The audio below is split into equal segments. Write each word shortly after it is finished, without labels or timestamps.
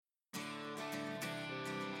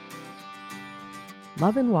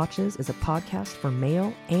Love and Watches is a podcast for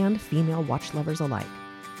male and female watch lovers alike.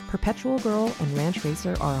 Perpetual Girl and Ranch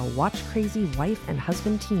Racer are a watch-crazy wife and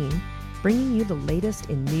husband team bringing you the latest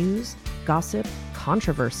in news, gossip,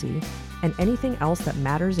 controversy, and anything else that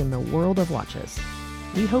matters in the world of watches.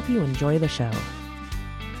 We hope you enjoy the show.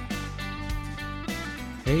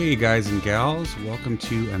 Hey guys and gals, welcome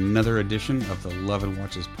to another edition of the Love and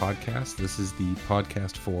Watches podcast. This is the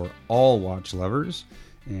podcast for all watch lovers,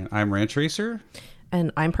 and I'm Ranch Racer.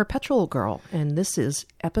 And I'm Perpetual Girl, and this is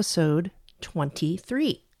episode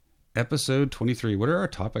 23. Episode 23. What are our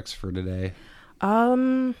topics for today?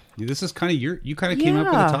 This is kind of you kind of came up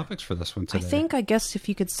with the topics for this one today. I guess if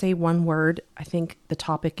you could say one word, I think the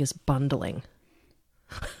topic is bundling.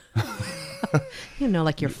 You know,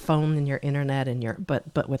 like your phone and your internet and your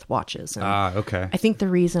but with watches. Okay. I think the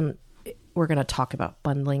reason we're going to talk about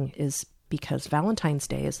bundling is because Valentine's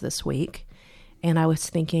Day is this week, and I was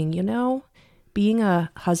thinking, you know, being a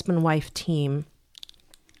husband-wife team,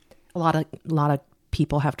 a lot of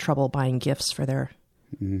people have trouble buying gifts for their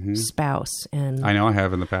spouse, and I know I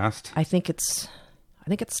have in the past. I think it's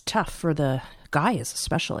tough for the guys,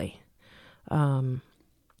 especially.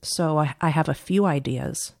 So I have a few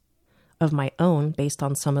ideas of my own based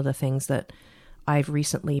on some of the things that I've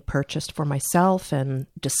recently purchased for myself and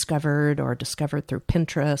discovered through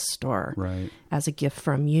Pinterest or as a gift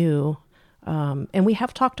from you. And we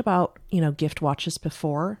have talked about, you know, gift watches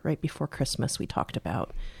before, right before Christmas. We talked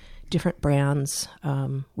about different brands.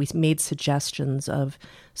 We made suggestions of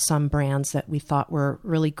some brands that we thought were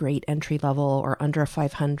really great entry level or under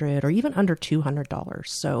 $500 or even under $200.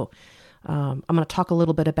 So I'm going to talk a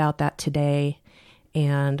little bit about that today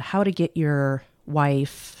and how to get your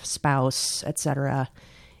wife, spouse, etc.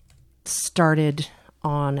 started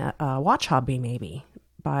on a watch hobby, maybe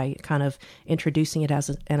by kind of introducing it as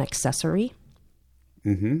an accessory,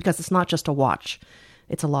 because it's not just a watch;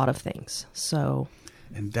 it's a lot of things. So,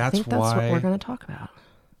 and that's what we're going to talk about.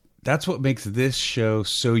 That's what makes this show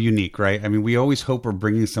so unique, right? I mean, we always hope we're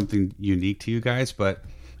bringing something unique to you guys,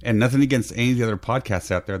 and nothing against any of the other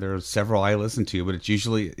podcasts out there. There are several I listen to, but it's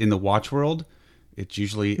usually in the watch world. It's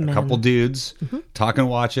usually a couple dudes talking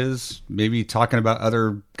watches, maybe talking about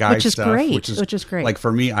other guys' stuff. Which is great. Like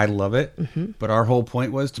for me, I love it. But our whole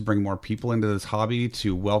point was to bring more people into this hobby,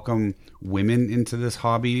 to welcome women into this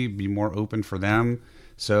hobby, be more open for them.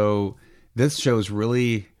 So this show is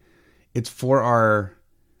really, it's for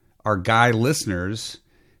our guy listeners,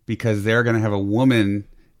 because they're going to have a woman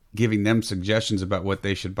giving them suggestions about what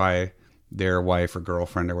they should buy their wife or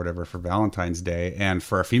girlfriend or whatever for Valentine's Day. And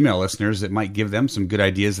for our female listeners, it might give them some good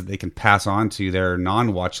ideas that they can pass on to their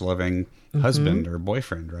non-watch loving husband or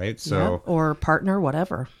boyfriend, right? So or partner,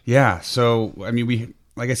 whatever. Yeah. So, I mean,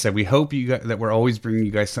 like I said, we hope that we're always bringing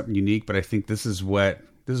you guys something unique, but I think this is what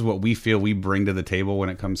we feel we bring to the table when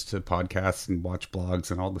it comes to podcasts and watch blogs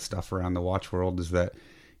and all the stuff around the watch world, is that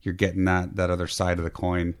you're getting that other side of the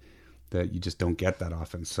coin that you just don't get that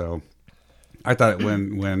often. So I thought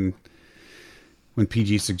when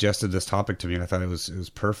PG suggested this topic to me, I thought it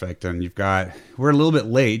was perfect. And we're a little bit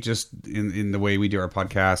late just in the way we do our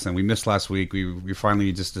podcast, and we missed last week. We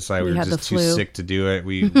finally just decided we were just too sick to do it.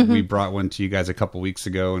 We brought one to you guys a couple weeks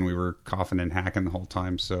ago, and we were coughing and hacking the whole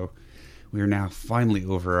time. So we are now finally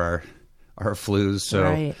over our flus.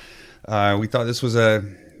 So we thought this was a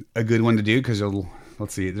good one to do, because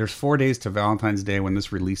let's see, there's 4 days to Valentine's Day. When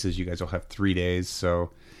this releases, you guys will have 3 days.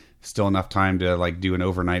 So still enough time to like do an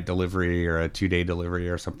overnight delivery or a 2-day delivery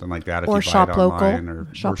or something like that. If or you shop buy it online,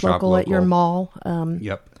 local, or shop local at your mall.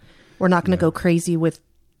 Yep. We're not going to go crazy with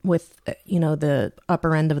you know, the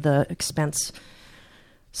upper end of the expense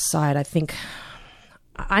side. I think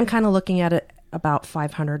I'm kind of looking at it about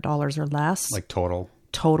 $500 or less, like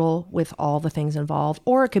total with all the things involved,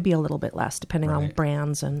 or it could be a little bit less depending on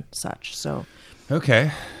brands and such. So.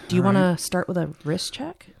 Okay. Do you want to start with a wrist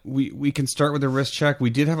check? We can start with a wrist check. We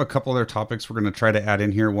did have a couple other topics we're going to try to add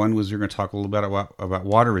in here. One was we're going to talk a little bit about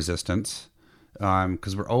water resistance,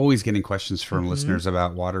 because we're always getting questions from listeners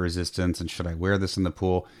about water resistance and should I wear this in the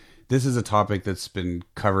pool. This is a topic that's been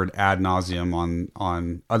covered ad nauseum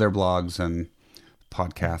on other blogs and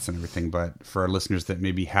podcasts and everything. But for our listeners that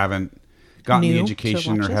maybe haven't gotten the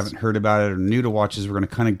education or haven't heard about it or new to watches, we're going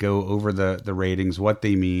to kind of go over the ratings, what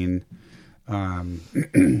they mean.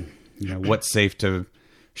 You know, what's safe to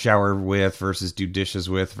shower with versus do dishes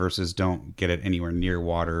with versus don't get it anywhere near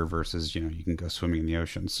water versus, you know, you can go swimming in the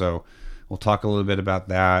ocean. So we'll talk a little bit about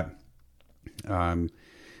that.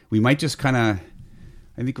 We might just kind of,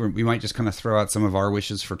 we might just kind of throw out some of our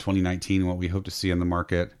wishes for 2019, what we hope to see in the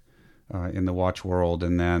market, in the watch world.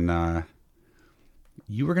 And then,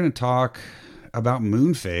 you were going to talk about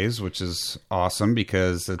moon phase, which is awesome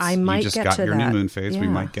because you just got your new moon phase. Yeah. We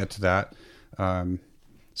might get to that.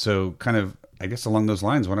 So kind of, I guess along those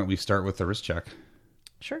lines, why don't we start with the wrist check?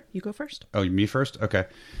 Sure. You go first. Oh, me first? Okay.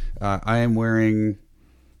 I am wearing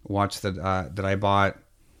a watch that I bought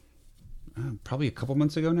probably a couple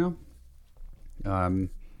months ago now.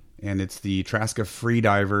 And it's the Traska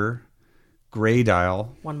Freediver Gray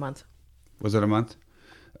Dial. 1 month. Was it a month?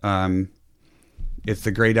 It's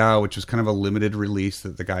the Gray Dial, which was kind of a limited release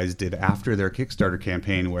that the guys did after their Kickstarter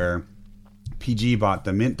campaign, where PG bought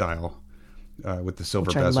the Mint Dial with the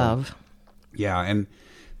silver bezel. I love. Yeah, and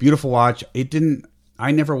beautiful watch.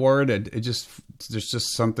 I never wore it. There's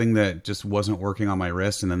just something that just wasn't working on my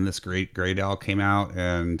wrist, and then this great Gray Dial came out,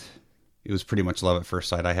 and it was pretty much love at first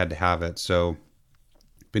sight. I had to have it, so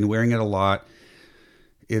been wearing it a lot.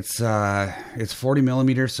 It's 40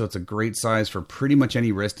 millimeters, so it's a great size for pretty much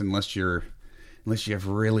any wrist, unless you have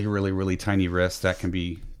really, really, really tiny wrists. That can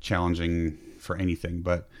be challenging for anything.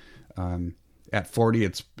 But at 40,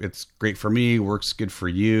 it's great for me. Works good for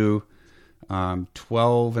you.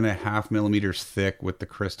 12.5 millimeters thick with the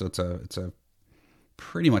crystal. It's a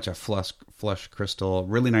pretty much a flush crystal.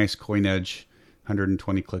 Really nice coin edge.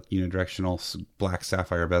 120 click unidirectional black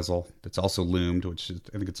sapphire bezel. It's also loomed, which is,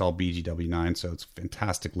 I think it's all BGW9, so it's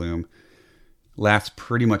fantastic loom. Lasts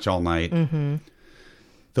pretty much all night. Mm-hmm.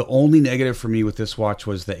 The only negative for me with this watch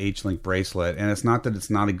was the H-Link bracelet, and it's not that it's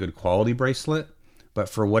not a good quality bracelet, but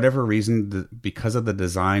for whatever reason, because of the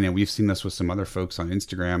design, and we've seen this with some other folks on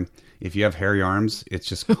Instagram, if you have hairy arms, it's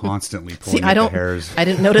just constantly pulling at the hairs. I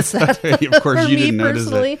didn't notice that. Of course, you didn't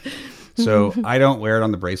personally. Notice it. So I don't wear it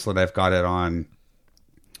on the bracelet. I've got it on.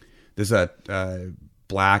 There's a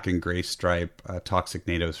black and gray stripe Toxic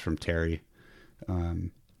NATOs from Terry.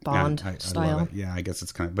 Bond style. I love it. Yeah, I guess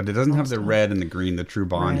it's kind of, but it doesn't have the red and the green. The True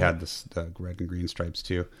Bond had the red and green stripes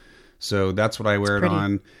too. So that's what I wear it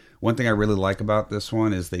on. One thing I really like about this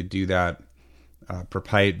one is they do that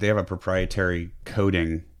they have a proprietary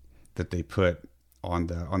coating that they put on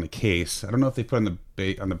the case. I don't know if they put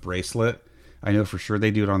on the bracelet. I know for sure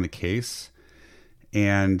they do it on the case.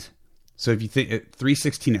 And so if you think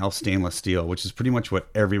 316L stainless steel, which is pretty much what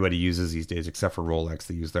everybody uses these days, except for Rolex,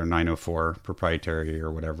 they use their 904 proprietary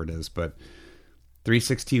or whatever it is. But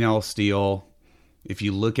 316L steel, if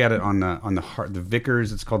you look at it on the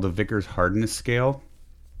Vickers, it's called the Vickers hardness scale.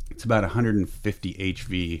 It's about 150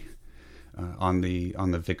 HV on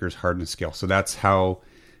the Vickers hardness scale. So that's how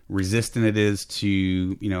resistant it is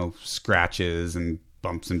to scratches and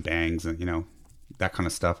bumps and bangs and that kind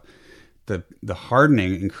of stuff. The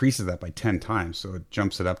hardening increases that by 10 times, so it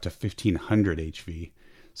jumps it up to 1500 HV.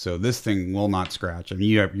 So this thing will not scratch. I mean,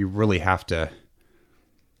 you really have to.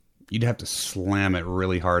 You'd have to slam it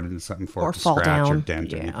really hard into something for it to scratch down. Or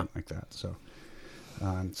dent or anything like that. So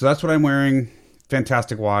that's what I'm wearing.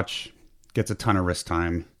 Fantastic watch. Gets a ton of wrist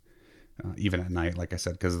time, even at night, like I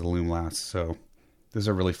said, because of the loom last. So this is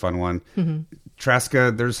a really fun one. Mm-hmm.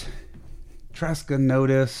 Traska, there's Traska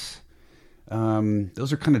Notice.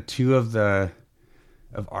 Those are kind of two of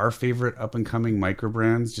our favorite up and coming micro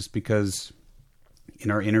brands, just because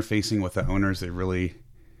in our interfacing with the owners, they really,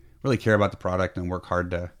 really care about the product and work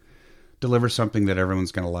hard to deliver something that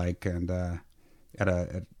everyone's going to like, and at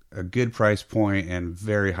a good price point and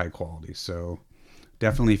very high quality. So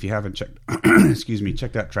definitely, if you haven't checked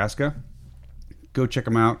out Traska, go check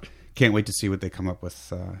them out. Can't wait to see what they come up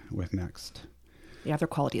with next. Yeah, their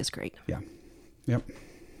quality is great. Yeah. Yep.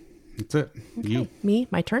 That's it. Okay.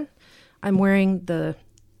 My turn. I'm wearing the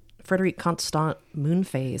Frederique Constant moon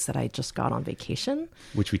phase that I just got on vacation.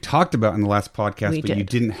 Which we talked about in the last podcast, you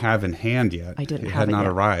didn't have in hand yet. I didn't it have had it not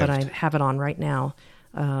yet, arrived. but I have it on right now.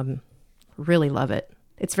 Really love it.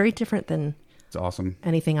 It's very different than it's awesome.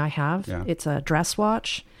 Anything I have. Yeah. It's a dress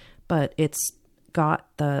watch, but it's got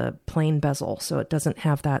the plain bezel, so it doesn't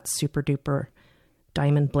have that super duper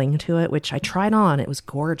diamond bling to it, which I tried on. It was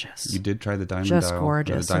gorgeous. You did try the diamond just dial,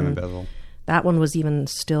 gorgeous. The diamond bezel. That one was even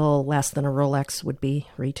still less than a Rolex would be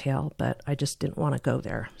retail, but I just didn't want to go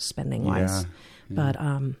there spending wise. Yeah. But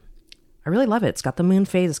I really love it. It's got the moon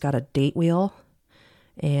phase. It's got a date wheel,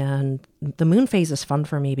 and the moon phase is fun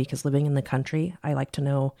for me because living in the country, I like to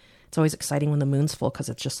know. It's always exciting when the moon's full because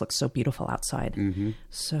it just looks so beautiful outside. Mm-hmm.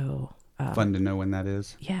 So fun to know when that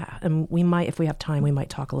is. Yeah, and we might, if we have time, we might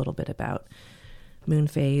talk a little bit about moon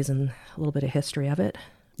phase and a little bit of history of it.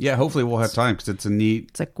 Yeah, hopefully we'll have time because it's a neat.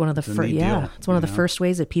 It's like one of the first. Yeah, it's one of the first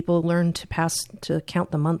ways that people learn to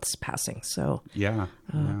count the months passing. So yeah.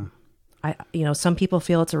 Some people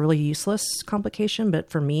feel it's a really useless complication, but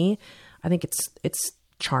for me, I think it's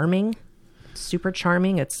charming, super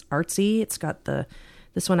charming. It's artsy. It's got the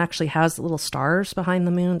This one actually has little stars behind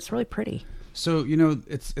the moon. It's really pretty. So,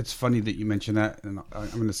 it's funny that you mentioned that, and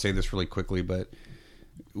I'm going to say this really quickly, but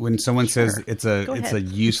when someone says it's a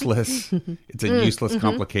useless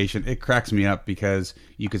complication, it cracks me up, because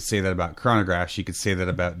you could say that about chronographs, you could say that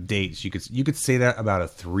about dates, you could say that about a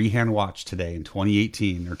 3-hand watch today in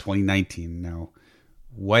 2018 or 2019. Now,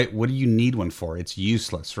 what do you need one for? It's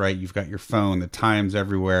useless, right? You've got your phone, the time's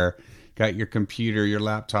everywhere, got your computer, your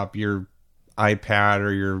laptop, your iPad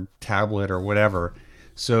or your tablet or whatever.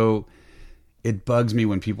 So it bugs me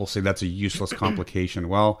when people say that's a useless complication.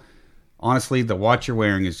 Well, honestly, the watch you're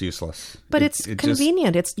wearing is useless. But it's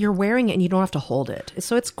convenient. You're wearing it and you don't have to hold it.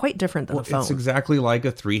 So it's quite different than a phone. It's exactly like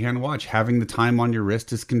a 3-hand watch. Having the time on your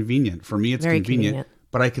wrist is convenient. For me, it's very convenient,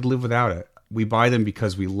 but I could live without it. We buy them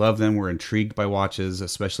because we love them. We're intrigued by watches,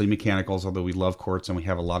 especially mechanicals, although we love quartz and we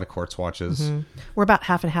have a lot of quartz watches. Mm-hmm. We're about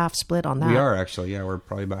half and half split on that. We are, actually. Yeah, we're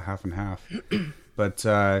probably about half and half. But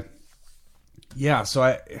yeah,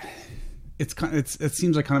 so it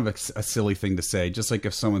seems like kind of a silly thing to say. Just like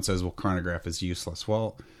if someone says, well, chronograph is useless.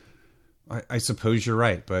 Well, I suppose you're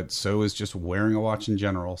right, but so is just wearing a watch in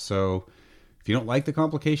general. So if you don't like the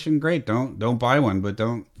complication, great. Don't buy one, but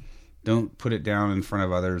don't put it down in front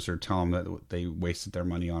of others or tell them that they wasted their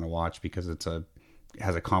money on a watch because it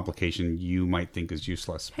has a complication you might think is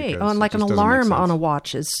useless. Hey, like an alarm on a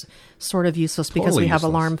watch is sort of useless because we have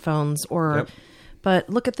alarm phones. But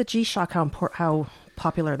look at the G-Shock, how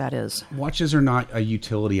popular that is. Watches are not a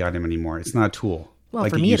utility item anymore. It's not a tool. Well,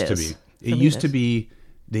 like for me it used to be. It used to be.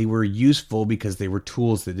 They were useful because they were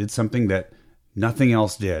tools that did something that nothing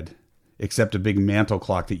else did, except a big mantle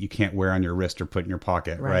clock that you can't wear on your wrist or put in your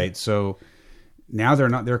pocket, right? So now they're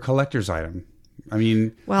not. They're a collector's item. I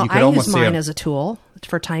mean, well, you could I almost use mine as a tool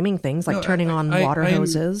for timing things, like turning on water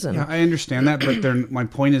hoses. Yeah, I understand that, but my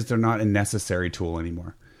point is they're not a necessary tool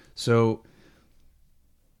anymore. So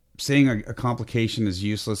saying a complication is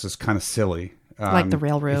useless is kind of silly. Like the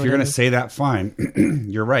railroad. If you're going to say that, fine.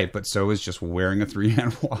 You're right, but so is just wearing a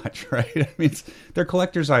 3-hand watch, right? I mean, they're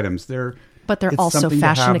collector's items. But they're also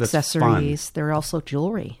fashion accessories. They're also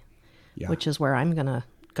jewelry, which is where I'm going to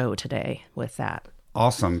go today with that.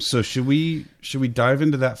 Awesome. So should we dive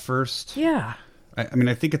into that first? Yeah. I mean,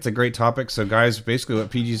 I think it's a great topic. So guys, basically what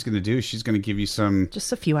PG is going to do is she's going to give you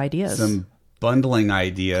just a few ideas, some bundling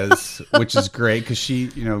ideas, which is great because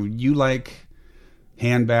you like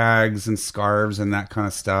handbags and scarves and that kind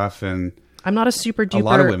of stuff. And I'm not a super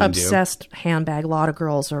duper obsessed handbag. A lot of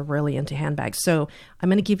girls are really into handbags. So I'm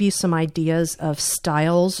going to give you some ideas of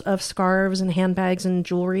styles of scarves and handbags and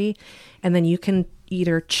jewelry. And then you can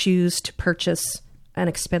either choose to purchase an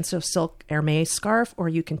expensive silk Hermès scarf, or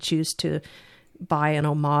you can choose to buy an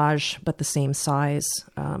homage, but the same size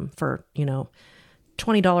for,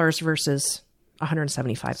 $20 versus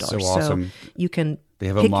 $175. So awesome. So you can they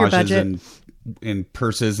have pick your budget. In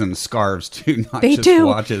purses and scarves too, not just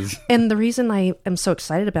watches. And the reason I am so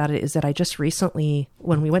excited about it is that I just recently,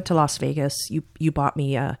 when we went to Las Vegas, you bought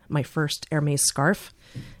me my first Hermès scarf.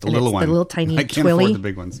 The little one. The little tiny I can't twilly. afford the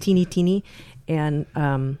big ones. Teeny. And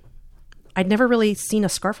I'd never really seen a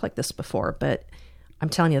scarf like this before, but I'm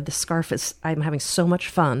telling you, this scarf I'm having so much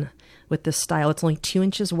fun with this style. It's only 2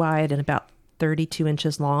 inches wide and about 32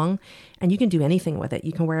 inches long, and you can do anything with it.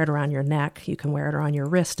 You can wear it around your neck. You can wear it around your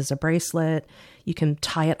wrist as a bracelet. You can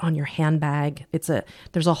tie it on your handbag. It's a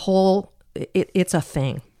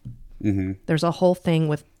thing. Mm-hmm. There's a whole thing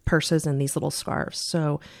with purses and these little scarves.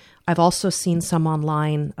 So I've also seen some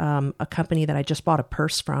online, a company that I just bought a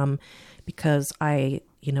purse from because I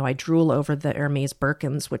drool over the Hermès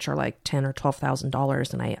Birkins, which are like $10,000 or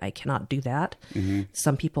 $12,000, and I cannot do that. Mm-hmm.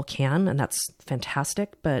 Some people can, and that's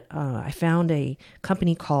fantastic. But I found a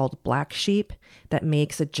company called Black Sheep that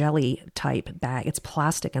makes a jelly type bag. It's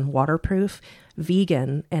plastic and waterproof,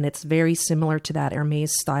 vegan, and it's very similar to that Hermès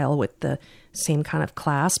style with the same kind of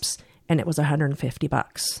clasps. And it was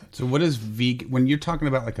 $150. So what is vegan? When you're talking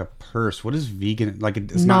about like a purse, what is vegan? Like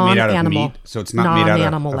it's not made out of meat, so it's not made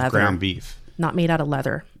out of ground beef. Not made out of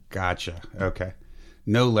leather. Gotcha. Okay.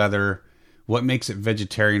 No leather. What makes it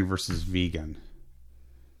vegetarian versus vegan?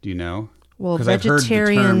 Do you know? Well, because I've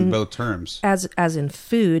heard both terms. As in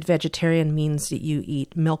food, vegetarian means that you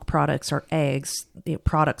eat milk products or eggs,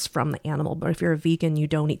 products from the animal. But if you're a vegan, you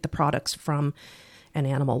don't eat the products from an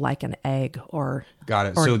animal like an egg or got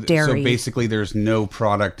it. Or dairy. So basically, there's no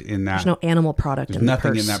product in that. There's no animal product. There's in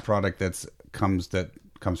nothing the purse. in that product that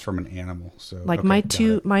comes from an animal. So like my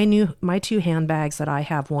two handbags that I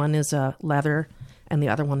have, one is a leather and the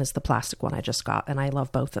other one is the plastic one I just got, and I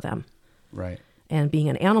love both of them. Right. And being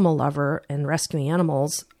an animal lover and rescuing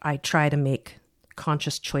animals, I try to make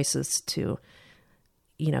conscious choices to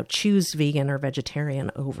choose vegan or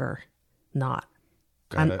vegetarian over not.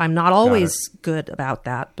 I'm not always good about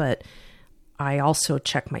that, but I also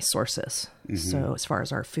check my sources. Mm-hmm. So as far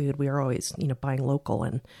as our food, we are always, buying local,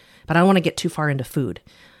 but I don't want to get too far into food.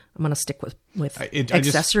 I'm going to stick with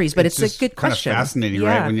accessories, but it's a good question. Kind of fascinating,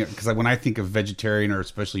 right? Because when I think of vegetarian or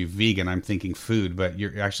especially vegan, I'm thinking food, but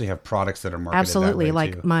you actually have products that are marketed absolutely that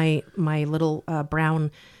way like too. my little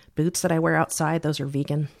brown boots that I wear outside. Those are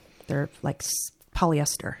vegan. They're like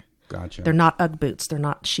polyester. Gotcha. They're not UGG boots. They're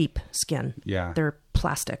not sheep skin. Yeah. They're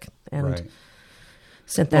plastic and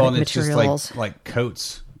synthetic and materials. It's just like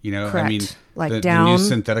coats. Correct. I mean, like the new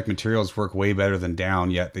synthetic materials work way better than down,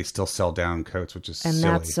 yet they still sell down coats, which is silly.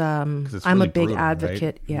 That's I'm really a big brutal,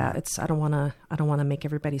 advocate. Right? Yeah, I don't want to make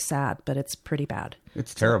everybody sad, but it's pretty bad.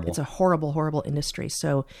 It's terrible. It's a horrible, horrible industry.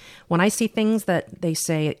 So when I see things that they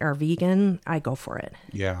say are vegan, I go for it.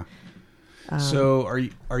 Yeah. So are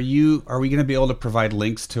we going to be able to provide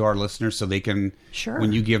links to our listeners so they can,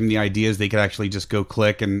 when you give them the ideas, they can actually just go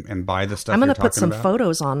click and buy the stuff? I'm going to put some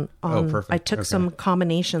photos on. Oh, perfect. I took some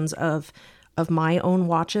combinations of my own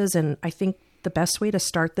watches, and I think the best way to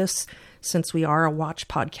start this, since we are a watch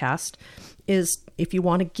podcast, is if you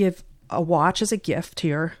want to give a watch as a gift to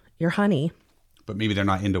your honey. But maybe they're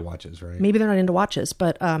not into watches, right? Maybe they're not into watches,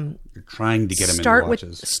 but you're trying to get them into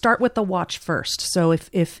watches. Start with the watch first. So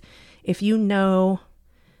if you know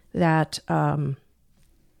that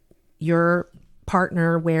your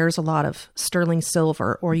partner wears a lot of sterling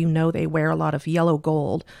silver, or they wear a lot of yellow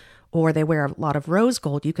gold, or they wear a lot of rose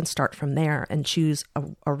gold, you can start from there and choose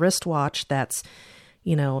a wristwatch that's,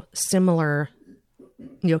 similar.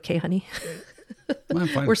 You okay, honey? Well, I'm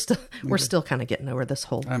fine. We're still kind of getting over this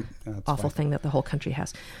whole awful thing that the whole country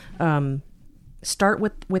has. Start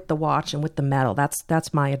with the watch and with the metal.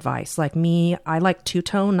 That's my advice. Like me, I like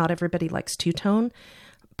two-tone. Not everybody likes two-tone,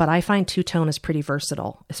 but I find two-tone is pretty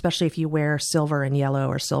versatile, especially if you wear silver and yellow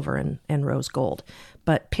or silver and rose gold.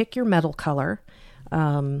 But pick your metal color,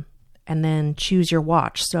 and then choose your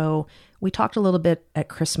watch. So we talked a little bit at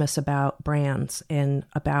Christmas about brands and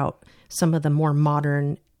about some of the more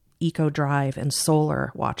modern EcoDrive and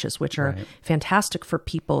solar watches, which are fantastic for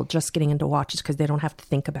people just getting into watches because they don't have to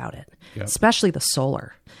think about it, especially the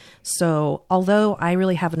solar. So although I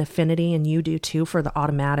really have an affinity, and you do too, for the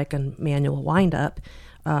automatic and manual wind up,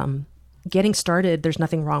 getting started, there's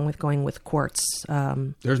nothing wrong with going with quartz.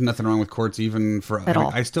 There's nothing wrong with quartz even for at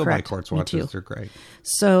all. I still buy quartz watches. They're great.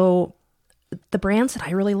 So the brands that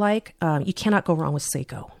I really like, you cannot go wrong with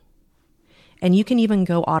Seiko. And you can even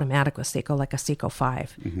go automatic with Seiko, like a Seiko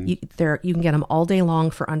 5. Mm-hmm. You can get them all day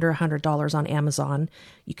long for under $100 on Amazon.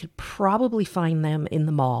 You could probably find them in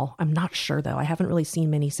the mall. I'm not sure, though. I haven't really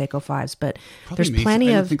seen many Seiko 5s, but probably there's Macy's.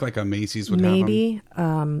 plenty of... I think like a Macy's would have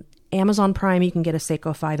them. Amazon Prime, you can get a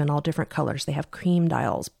Seiko 5 in all different colors. They have cream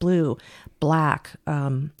dials, blue, black.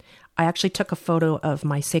 I actually took a photo of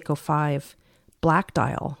my Seiko 5 black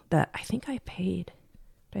dial that I think I paid...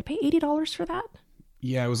 Did I pay $80 for that?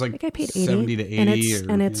 Yeah, it was like I think I paid 70 to 80.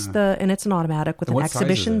 And it's an automatic with an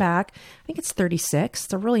exhibition back. I think it's 36.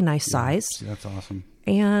 It's a really nice size. That's awesome.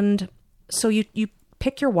 And so you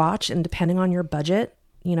pick your watch, and depending on your budget,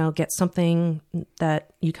 get something that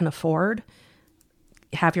you can afford,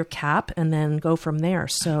 have your cap, and then go from there.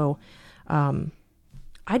 So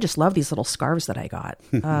I just love these little scarves that I got.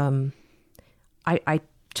 I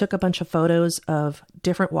took a bunch of photos of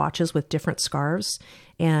different watches with different scarves.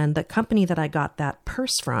 And the company that I got that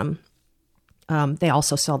purse from, they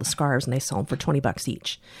also sell the scarves, and they sell them for $20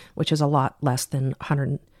 each, which is a lot less than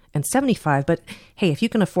 $175. But hey, if you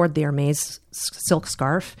can afford the Hermes silk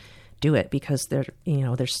scarf, do it, because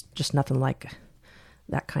there's just nothing like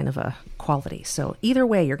that kind of a quality. So either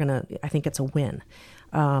way, I think it's a win.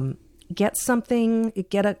 Get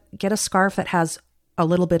a scarf that has a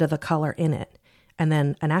little bit of the color in it, and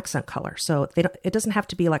then an accent color. So it doesn't have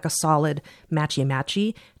to be like a solid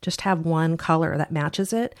matchy-matchy. Just have one color that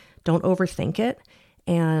matches it. Don't overthink it.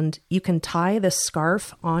 And you can tie this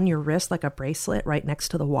scarf on your wrist like a bracelet right next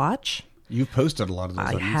to the watch. You've posted a lot of those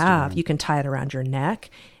on Instagram. I have. You can tie it around your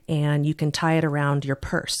neck, and you can tie it around your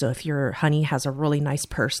purse. So if your honey has a really nice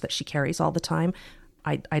purse that she carries all the time,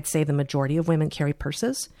 I'd say the majority of women carry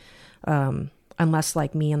purses. Unless,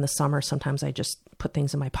 like me, in the summer, sometimes I just put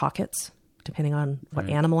things in my pockets, depending on what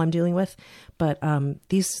animal I'm dealing with. But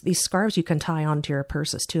these scarves you can tie onto your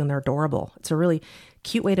purses too, and they're adorable. It's a really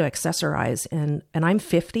cute way to accessorize. And I'm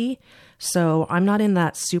 50, so I'm not in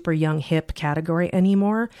that super young hip category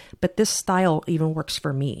anymore. But this style even works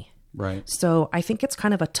for me. Right. So I think it's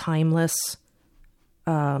kind of a timeless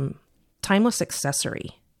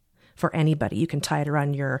accessory for anybody. You can tie it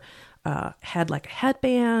around your had like a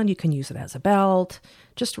headband. You can use it as a belt.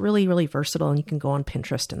 Just really, really versatile. And you can go on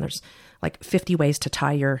Pinterest and there's like 50 ways to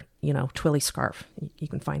tie your, twilly scarf. You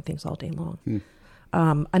can find things all day long.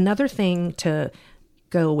 Another thing to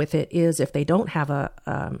go with it is if they don't have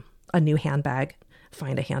a new handbag,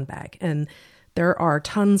 find a handbag. And there are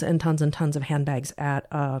tons and tons and tons of handbags at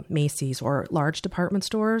Macy's or large department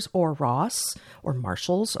stores or Ross or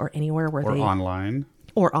Marshall's or anywhere where online.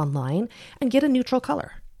 Or online, and get a neutral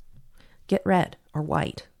color. Get red or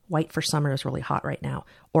white. White for summer is really hot right now.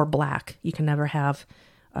 Or black. You can never have,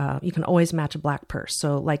 you can always match a black purse.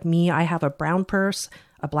 So like me, I have a brown purse,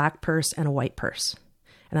 a black purse, and a white purse.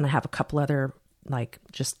 And then I have a couple other like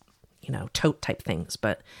just, tote type things.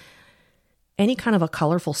 But any kind of a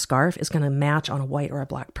colorful scarf is going to match on a white or a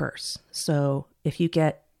black purse. So if you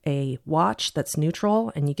get a watch that's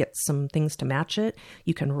neutral and you get some things to match it,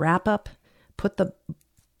 you can wrap up, put the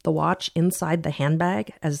watch inside the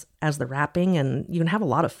handbag as the wrapping, and you can have a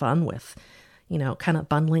lot of fun with, kind of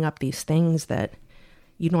bundling up these things that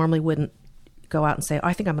you normally wouldn't go out and say, oh,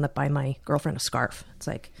 I think I'm going to buy my girlfriend a scarf. It's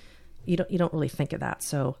like, you don't really think of that.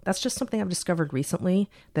 So that's just something I've discovered recently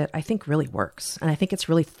that I think really works. And I think it's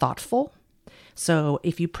really thoughtful. So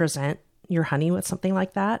if you present your honey with something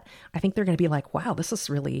like that, I think they're going to be like, wow, this is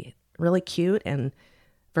really, really cute and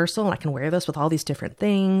versatile. And I can wear this with all these different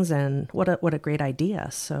things. And what a great idea.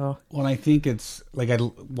 So, well, I think it's like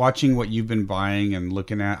watching what you've been buying and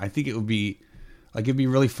looking at, I think it'd be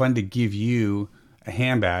really fun to give you a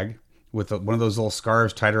handbag with one of those little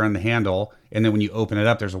scarves tied around the handle. And then when you open it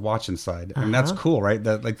up, there's a watch inside. And that's cool, right?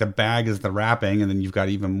 That like the bag is the wrapping, and then you've got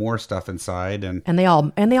even more stuff inside. And they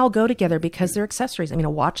all go together because they're accessories. I mean, a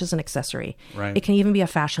watch is an accessory. Right. It can even be a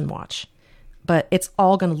fashion watch, but it's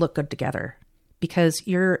all going to look good together because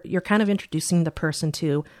you're kind of introducing the person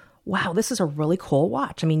to, wow, this is a really cool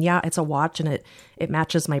watch. I mean, yeah, it's a watch and it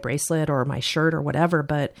matches my bracelet or my shirt or whatever,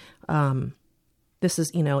 but this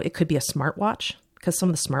is, it could be a smartwatch. Because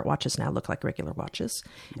some of the smartwatches now look like regular watches.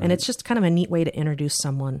 Right. And it's just kind of a neat way to introduce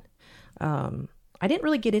someone. I didn't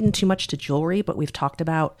really get into too much to jewelry, but we've talked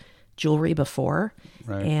about jewelry before.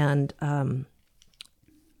 Right. And a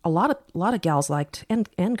lot of gals liked,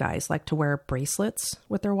 and guys like to wear bracelets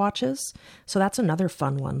with their watches. So that's another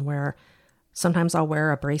fun one where sometimes I'll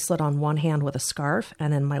wear a bracelet on one hand with a scarf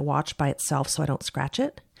and then my watch by itself so I don't scratch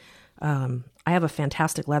it. I have a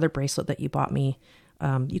fantastic leather bracelet that you bought me.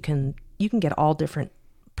 You can get all different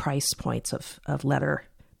price points of leather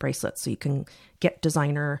bracelets. So you can get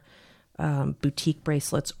designer boutique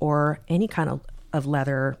bracelets or any kind of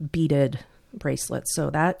leather beaded bracelets.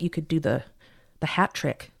 So that you could do the hat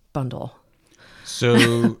trick bundle.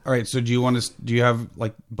 So, all right. So do you have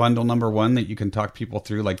like bundle number one that you can talk people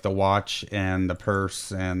through, like the watch and the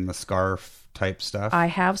purse and the scarf type stuff? I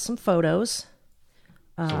have some photos.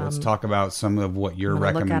 So let's talk about some of what your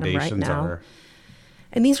recommendations are.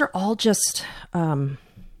 And these are all just,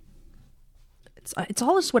 it's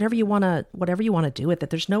all just whatever you want to do with it.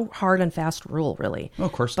 There's no hard and fast rule, really. Oh,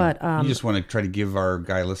 of course not. You just want to try to give our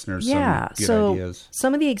guy listeners some good ideas.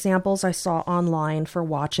 Some of the examples I saw online for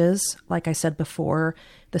watches, like I said before,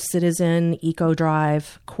 the Citizen,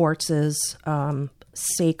 Eco-Drive, Quartz's,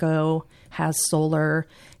 Seiko has solar.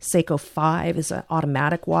 Seiko 5 is an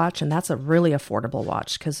automatic watch, and that's a really affordable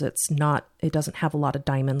watch because it doesn't have a lot of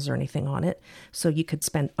diamonds or anything on it. So you could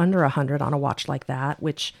spend under $100 on a watch like that,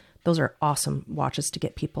 which those are awesome watches to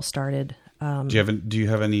get people started. Do you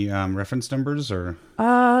have any reference numbers or?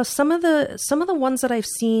 Some of the ones that I've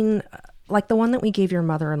seen, like the one that we gave your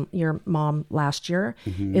mom last year,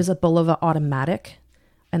 is a Bulova automatic,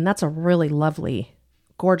 and that's a really lovely,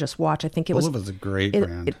 gorgeous watch. I think it Bulova's a great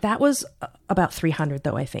brand. That was about $300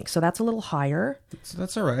 though, I think. So that's a little higher.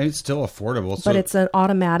 That's all right. It's still affordable. But it's an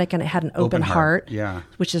automatic and it had an open heart, yeah,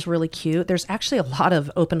 which is really cute. There's actually a lot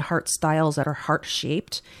of open heart styles that are heart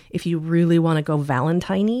shaped. If you really want to go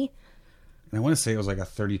Valentine-y. And I want to say it was like a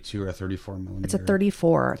 32 or a 34 millimeter. It's a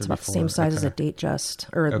 34. It's about the same size as a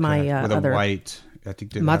Datejust or my with other a white, I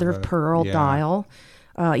think, mother of pearl dial.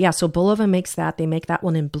 So Bulova makes that. They make that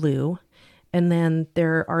one in blue. And then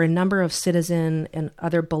there are a number of Citizen and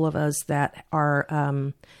other Bulovas that are,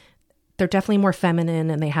 they're definitely more feminine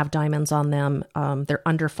and they have diamonds on them. They're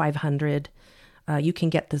under $500. You can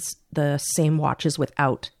get the same watches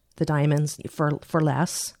without the diamonds for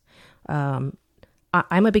less. I'm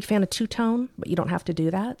a big fan of two-tone, but you don't have to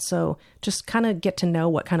do that. So just kind of get to know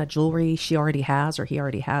what kind of jewelry she already has or he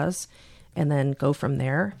already has, and then go from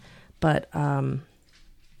there. But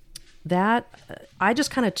that I just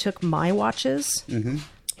kind of took my watches. Mm-hmm.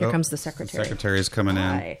 Here comes the secretary. The secretary is coming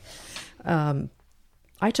in.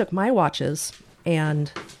 I took my watches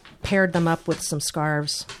and paired them up with some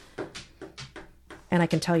scarves And I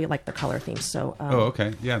can tell you like the color themes. So,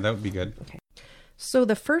 okay. Yeah, that would be good. Okay. So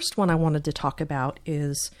the first one I wanted to talk about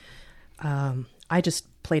is, I just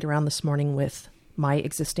played around this morning with my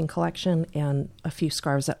existing collection and a few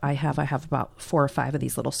scarves that I have. I have about 4 or 5 of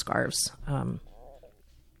these little scarves, from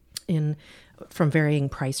varying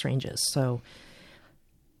price ranges. So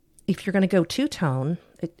if you're going to go two-tone,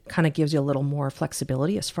 it kind of gives you a little more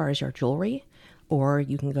flexibility as far as your jewelry, or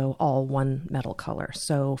you can go all one metal color.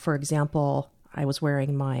 So for example, I was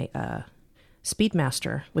wearing my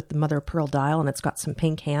Speedmaster with the mother of pearl dial, and it's got some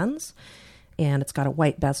pink hands and it's got a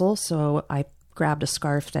white bezel. So I grabbed a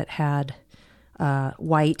scarf that had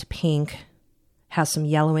white, pink, has some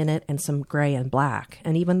yellow in it, and some gray and black.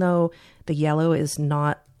 And even though the yellow is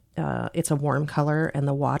not, it's a warm color and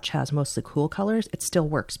the watch has mostly cool colors, it still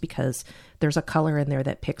works because there's a color in there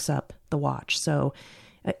that picks up the watch. So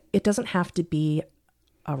it doesn't have to be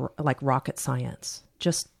like rocket science.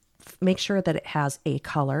 Just make sure that it has a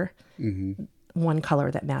color, one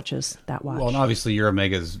color that matches that watch. Well, and obviously your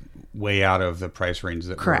Omega's way out of the price range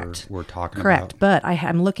that we're talking about. Correct. But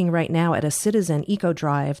I'm looking right now at a Citizen Eco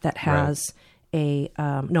Drive that has it's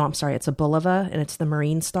a Bulova, and it's the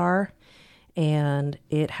Marine Star, and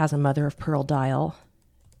it has a mother of pearl dial,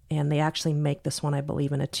 and they actually make this one, I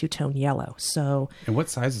believe, in a two-tone yellow. So, and what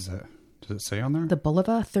size is that? Does it say on there? The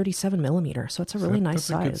Bulova 37 millimeter. So it's a really nice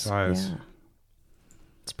size. That's a good size. Yeah.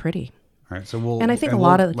 It's pretty. All right, so I think a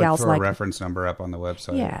lot of gals throw a reference number up on the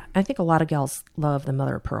website. Yeah, I think a lot of gals love the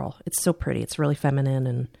mother of pearl. It's so pretty. It's really feminine,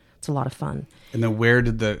 and it's a lot of fun. And then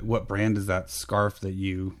what brand is that scarf that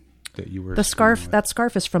you were? The scarf, that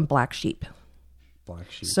scarf is from Black Sheep. Black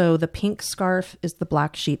Sheep. So the pink scarf is the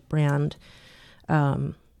Black Sheep brand.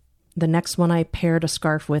 The next one I paired a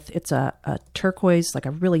scarf with, it's a turquoise, like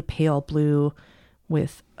a really pale blue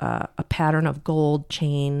with a pattern of gold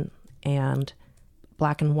chain and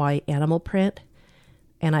black and white animal print.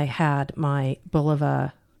 And I had my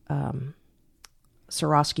Bulova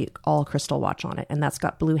Swarovski all crystal watch on it, and that's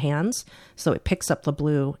got blue hands, so it picks up the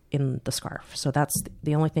blue in the scarf. So that's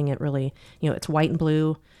the only thing it really, it's white and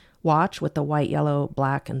blue watch with the white, yellow,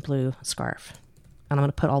 black, and blue scarf. And I'm going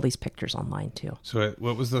to put all these pictures online too. So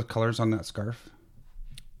what was the colors on that scarf?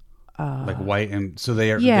 Like white, and so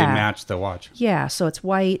they match the watch. Yeah, so it's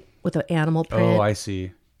white with an animal print. Oh, I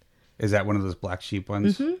see. Is that one of those Black Sheep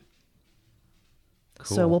ones? Mm-hmm.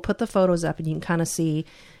 Cool. So we'll put the photos up and you can kind of see.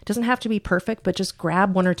 It doesn't have to be perfect, but just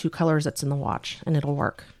grab 1 or 2 colors that's in the watch and it'll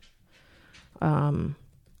work.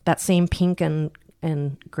 That same pink and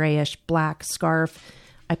grayish black scarf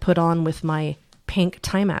I put on with my pink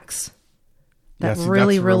Timex. That's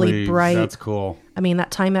really bright. That's cool. I mean, that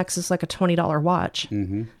Timex is like a $20 watch,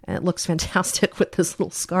 and it looks fantastic with this little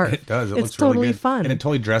scarf. It does. It looks totally really good. Fun, and it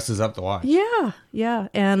totally dresses up the watch. Yeah.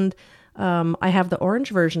 And I have the orange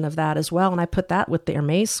version of that as well, and I put that with the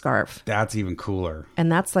Hermes scarf. That's even cooler.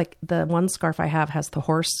 And that's like the one scarf I have has the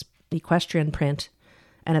horse equestrian print,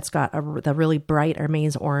 and it's got the really bright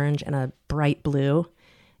Hermes orange and a bright blue,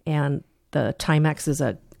 and the Timex is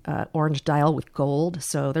a orange dial with gold.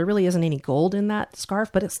 So there really isn't any gold in that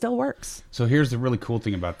scarf, but it still works. So here's the really cool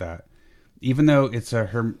thing about that. Even though it's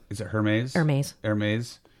is it Hermes?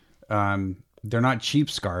 Hermes. They're not cheap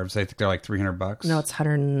scarves. I think they're like $300. No, it's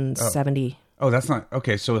 170. Oh, that's not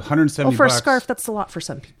okay. So 170. For a scarf, that's a lot for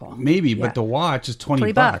some people. Maybe, but the watch is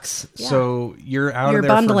 $20. Yeah. So you're of there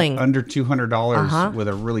bundling for under $200 with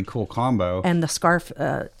a really cool combo. And the scarf,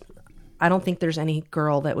 I don't think there's any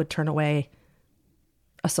girl that would turn away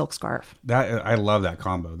a silk scarf. I love that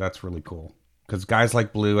combo. That's really cool. Because guys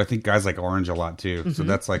like blue. I think guys like orange a lot too. So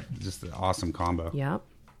that's like just an awesome combo. Yeah.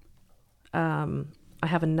 I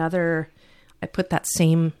have another. I put that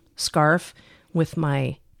same scarf with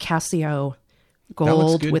my Casio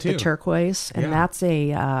gold with the turquoise, and that's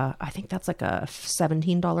I think that's like a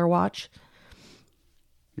 $17 watch.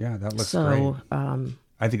 Yeah, that looks great.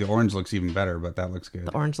 I think the orange looks even better, but that looks good.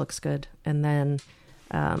 The orange looks good, and then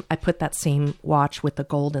I put that same watch with the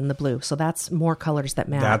gold and the blue, so that's more colors that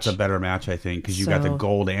match. That's a better match, I think, because you got the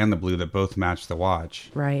gold and the blue that both match the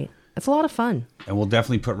watch. Right. It's a lot of fun. And we'll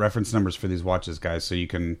definitely put reference numbers for these watches, guys, so you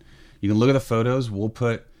can look at the photos. We'll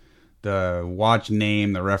put the watch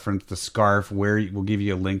name, the reference, the scarf. We'll give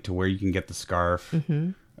you a link to where you can get the scarf.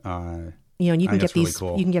 And you can get these. Really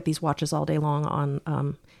cool. You can get these watches all day long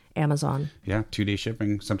on Amazon. Yeah, 2-day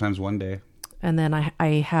shipping, sometimes 1 day. And then I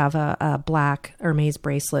have a black Hermes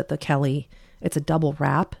bracelet, the Kelly. It's a double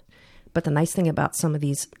wrap, but the nice thing about some of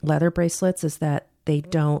these leather bracelets is that they're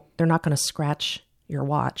not going to scratch your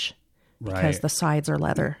watch because the sides are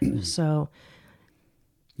leather. So.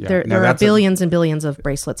 Yeah. There are billions and billions of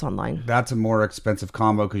bracelets online. That's a more expensive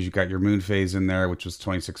combo because you've got your moon phase in there, which was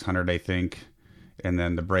 $2,600, I think. and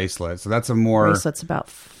then the bracelet. So that's a more bracelet's about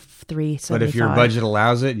 $375. But if your budget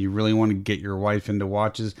allows it, and you really want to get your wife into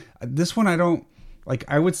watches, this one I don't like.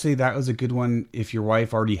 I would say that was a good one if your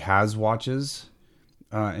wife already has watches,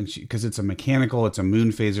 and because it's a mechanical, it's a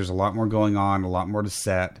moon phase. There's a lot more going on, a lot more to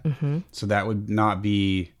set. Mm-hmm. So that would not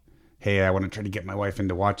be, hey, I want to try to get my wife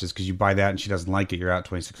into watches, because you buy that and she doesn't like it, you're out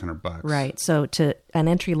 $2,600. Right. So to an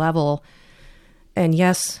entry level, and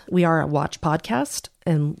yes, we are a watch podcast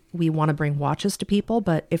and we want to bring watches to people,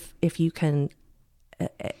 but if you can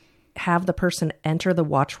have the person enter the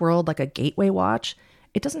watch world like a gateway watch,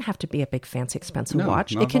 it doesn't have to be a big fancy expensive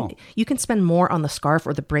watch. You can spend more on the scarf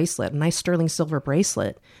or the bracelet, a nice sterling silver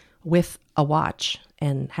bracelet with a watch,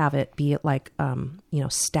 and have it be like,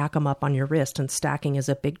 stack them up on your wrist, and stacking is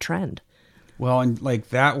a big trend. Well, and like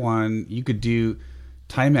that one, you could do,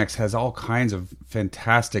 Timex has all kinds of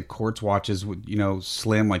fantastic quartz watches with,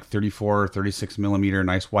 slim, like 34 or 36 millimeter,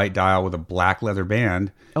 nice white dial with a black leather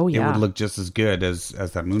band. Oh, yeah. It would look just as good as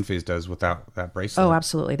that moon phase does without that bracelet. Oh,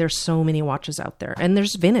 absolutely. There's so many watches out there. And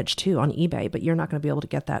there's vintage too on eBay, but you're not going to be able to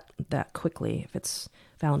get that quickly if it's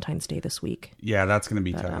Valentine's Day this week. Yeah, that's going to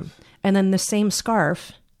be tough. And then the same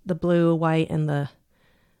scarf, the blue, white, and the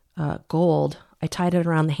gold, I tied it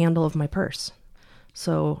around the handle of my purse.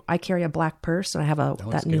 So I carry a black purse, and I have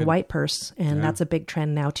that new white purse, and that's a big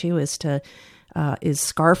trend now too, is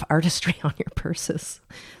scarf artistry on your purses.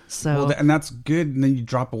 So and that's good. And then you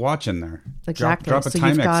drop a watch in there. Exactly. Drop a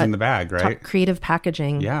Timex in the bag, right? Creative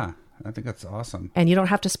packaging. Yeah, I think that's awesome. And you don't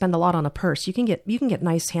have to spend a lot on a purse. You can get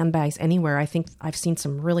nice handbags anywhere. I think I've seen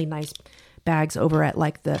some really nice bags over at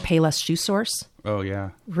like the Payless Shoe Source. Oh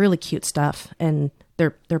yeah, really cute stuff, and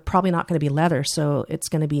they're probably not going to be leather, so it's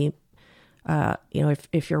going to be.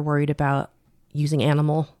 If you're worried about using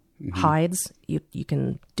animal hides, you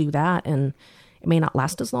can do that, and it may not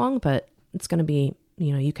last as long, but it's going to be,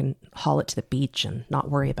 you can haul it to the beach and not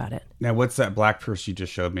worry about it. Now, what's that black purse you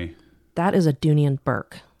just showed me? That is a Dooney &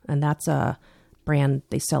 Bourke, and that's a brand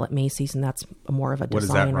they sell at Macy's, and that's more of a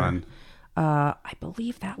designer. What does that run? I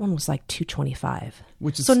believe that one was like $225,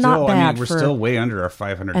 which is so still, not bad. We're still way under our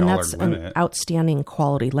 $500 and that's limit. An outstanding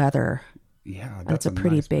quality leather. Yeah, that's a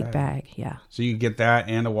pretty nice big bag. Yeah. So you get that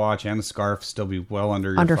and a watch and a scarf, still be well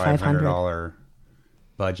under your $500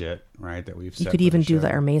 budget, right? That we've set. You could even do the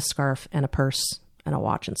Hermes scarf and a purse and a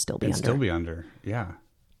watch and still be under. Still be under. Yeah.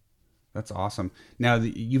 That's awesome. Now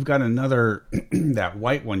you've got another, that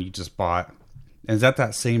white one you just bought. And is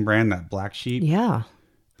that same brand, that Black Sheep? Yeah.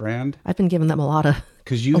 Brand? I've been giving them a lot of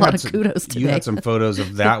kudos today. You had some photos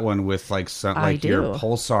of that one with like your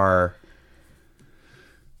Pulsar.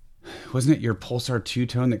 Wasn't it your Pulsar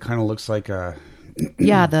two-tone that kind of looks like a...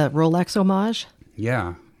 Yeah, the Rolex homage.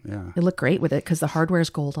 Yeah. It looked great with it because the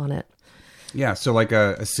hardware's gold on it. Yeah, so like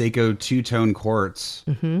a Seiko two-tone quartz,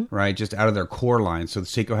 right? Just out of their core line. So the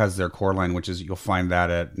Seiko has their core line, which is, you'll find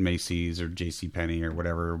that at Macy's or JCPenney or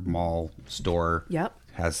whatever mall store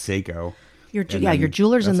has Seiko. Your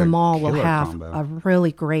jewelers in the mall will have a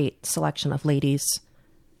really great selection of ladies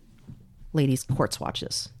quartz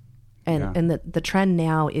watches. And the trend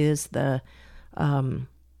now is the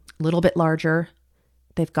little bit larger.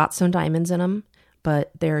 They've got some diamonds in them,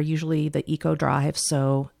 but they're usually the eco drive.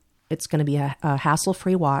 So it's going to be a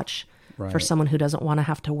hassle-free watch for someone who doesn't want to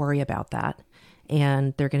have to worry about that.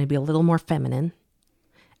 And they're going to be a little more feminine.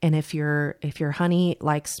 And if your honey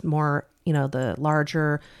likes more, the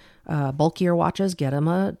larger, bulkier watches, get them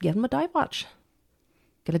a dive watch.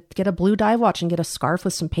 Get a blue dive watch and get a scarf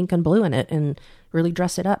with some pink and blue in it, and really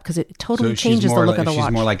dress it up, because it totally changes the look of the watch.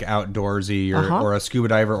 She's more like outdoorsy or a scuba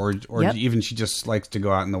diver, or even she just likes to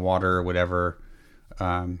go out in the water or whatever.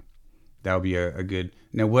 That would be a good.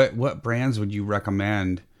 Now, what brands would you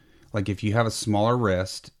recommend? Like if you have a smaller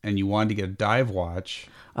wrist and you wanted to get a dive watch.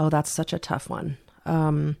 Oh, that's such a tough one.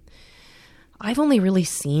 I've only really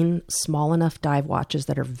seen small enough dive watches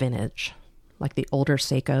that are vintage, like the older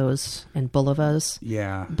Seikos and Bulivas.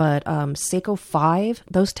 Yeah. But Seiko 5,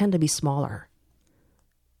 those tend to be smaller.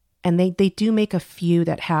 And they do make a few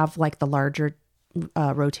that have like the larger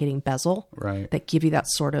rotating bezel. Right. That give you that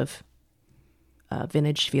sort of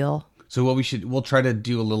vintage feel. So we'll try to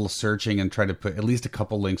do a little searching and try to put at least a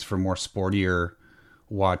couple links for more sportier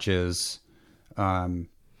watches. Well,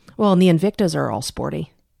 and the Invictas are all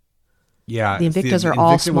sporty. Yeah. The Invictas are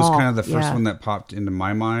all small. Invicta was kind of the first one that popped into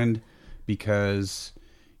my mind, because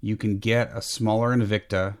you can get a smaller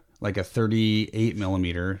Invicta, like a 38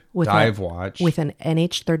 millimeter dive watch. With an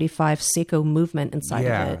NH35 Seiko movement inside of it.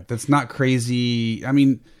 Yeah, that's not crazy. I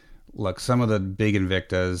mean, look, some of the big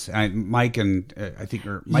Invictas, Mike and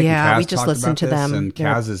Kaz we just listened to them. And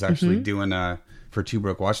Kaz is actually doing for Two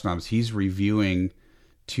Broke Watch Snobs. He's reviewing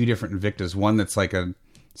two different Invictas. One that's like a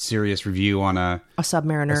serious review on a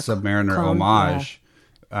Submariner clone, homage,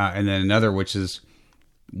 and then another which is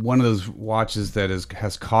one of those watches that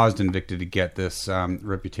has caused Invicta to get this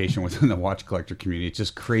reputation within the watch collector community. It's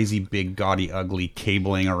just crazy, big, gaudy, ugly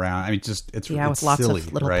cabling around. I mean, it's with lots silly,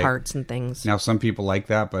 of little right? parts and things. Now, some people like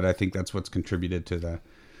that, but I think that's what's contributed to the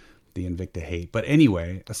Invicta hate. But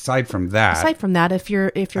anyway, aside from that, if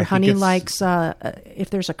your honey likes, if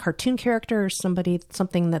there's a cartoon character or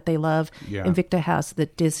something that they love, Invicta has the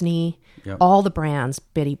Disney, all the brands,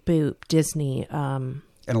 Betty Boop, Disney.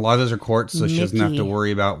 And a lot of those are quartz, so Mickey. She doesn't have to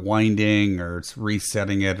worry about winding or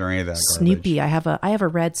resetting it or any of that Snoopy. Garbage. I have a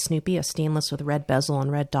red Snoopy, a stainless with red bezel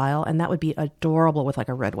and red dial, and that would be adorable with like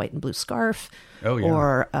a red, white, and blue scarf. Oh, yeah.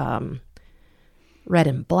 Or red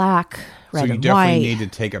and black, red and white. So you definitely need to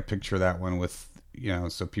take a picture of that one with,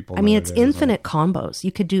 so people know. I mean, it's infinite combos.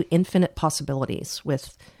 You could do infinite possibilities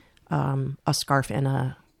with a scarf and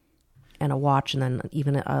a watch, and then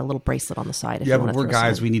even a little bracelet on the side. But we're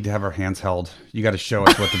guys. We need to have our hands held. You got to show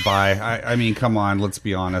us what to buy. I mean, come on. Let's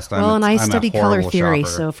be honest. I study color theory,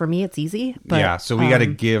 so for me it's easy. But, so we got to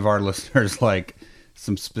give our listeners like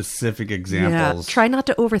some specific examples. Yeah, try not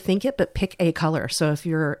to overthink it, but pick a color. So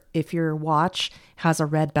if your watch has a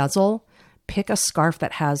red bezel, pick a scarf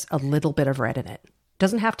that has a little bit of red in it.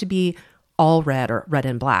 Doesn't have to be all red or red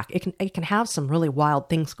and black. It can have some really wild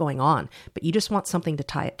things going on, but you just want something to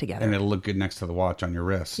tie it together. And it'll look good next to the watch on your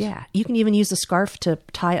wrist. Yeah. You can even use the scarf to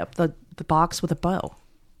tie up the box with a bow.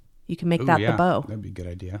 You can make the bow. That'd be a good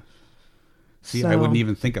idea. See, I wouldn't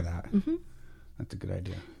even think of that. Mm-hmm. That's a good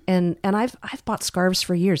idea. And I've bought scarves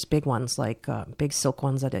for years, big ones, like big silk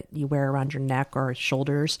ones that you wear around your neck or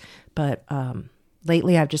shoulders. But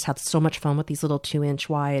lately I've just had so much fun with these little 2-inch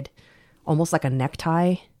wide, almost like a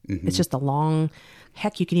necktie. Mm-hmm. It's just a long,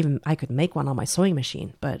 heck, I could make one on my sewing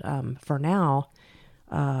machine. But for now,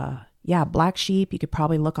 Black Sheep, you could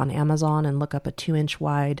probably look on Amazon and look up a 2-inch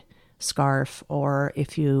wide scarf. Or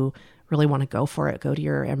if you really want to go for it, go to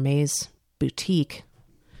your Hermes boutique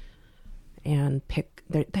and pick.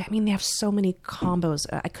 They have so many combos.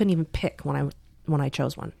 I couldn't even pick when I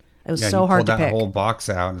chose one. It was so hard to pick. That whole box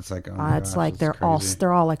out, and it's like, it's like they're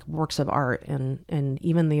all like works of art, and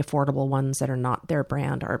even the affordable ones that are not their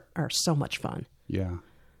brand are so much fun. Yeah,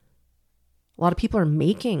 a lot of people are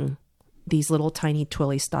making these little tiny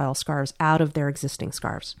twilly style scarves out of their existing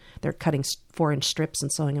scarves. They're cutting 4-inch strips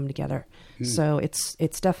and sewing them together. So it's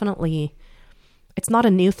definitely, it's not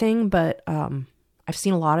a new thing, but I've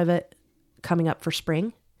seen a lot of it coming up for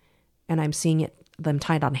spring, and I'm seeing them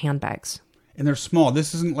tied on handbags. And they're small.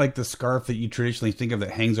 This isn't like the scarf that you traditionally think of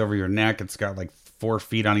that hangs over your neck. It's got like 4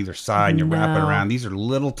 feet on either side, and you wrap it around. These are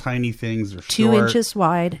little tiny things. They're 2 inches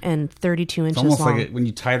wide and 32 inches long. It's almost like when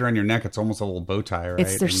you tie it around your neck, it's almost a little bow tie, right?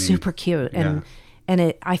 They're super cute.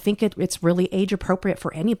 And I think it's really age appropriate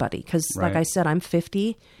for anybody. Because like I said, I'm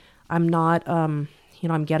 50. I'm not, I'm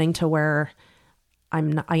getting to where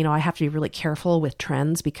I'm not, I have to be really careful with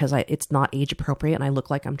trends because it's not age appropriate and I look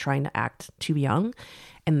like I'm trying to act too young.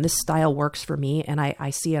 And this style works for me, and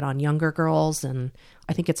I see it on younger girls, and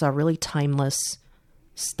I think it's a really timeless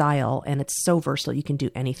style, and it's so versatile. You can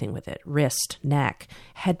do anything with it. Wrist, neck,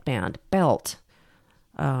 headband, belt.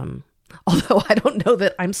 Although I don't know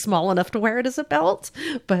that I'm small enough to wear it as a belt,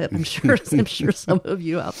 but I'm sure some of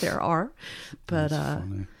you out there are.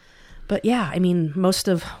 But yeah, I mean, most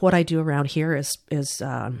of what I do around here is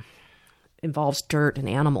involves dirt and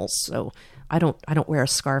animals, so I don't wear a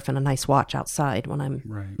scarf and a nice watch outside when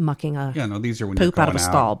I'm mucking these are when poop you're out of a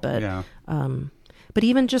stall. But but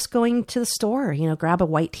even just going to the store, grab a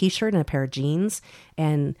white T-shirt and a pair of jeans,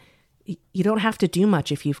 and you don't have to do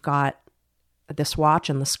much if you've got this watch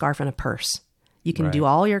and the scarf and a purse. You can do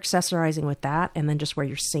all your accessorizing with that, and then just wear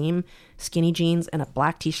your same skinny jeans and a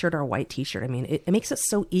black T-shirt or a white T-shirt. I mean, it makes it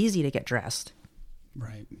so easy to get dressed.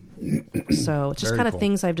 Right. So it's just kind of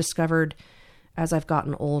things I've discovered as I've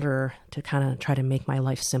gotten older to kind of try to make my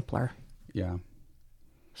life simpler. Yeah.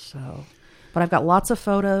 So, but I've got lots of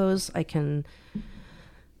photos. We can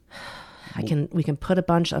put a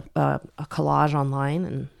bunch of a collage online.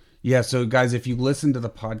 And yeah. So guys, if you listen to the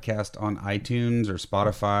podcast on iTunes or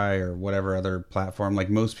Spotify or whatever other platform, like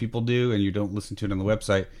most people do, and you don't listen to it on the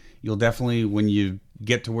website, you'll definitely, when you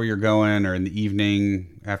get to where you're going or in the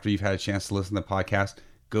evening after you've had a chance to listen to the podcast,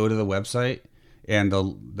 go to the website. And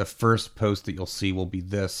the first post that you'll see will be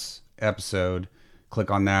this episode. Click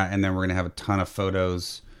on that, and then we're going to have a ton of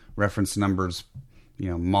photos, reference numbers,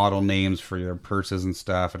 model names for your purses and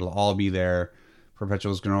stuff. It'll all be there.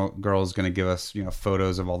 Perpetual's girl is going to give us,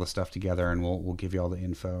 photos of all the stuff together, and we'll give you all the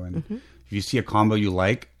info. And if you see a combo you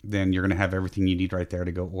like, then you're going to have everything you need right there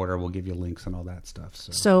to go order. We'll give you links and all that stuff.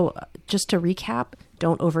 So just to recap,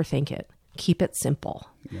 don't overthink it. Keep it simple.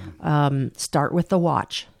 Yeah. Start with the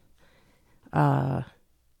watch.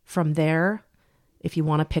 From there, if you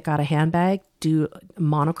want to pick out a handbag, do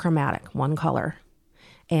monochromatic, one color.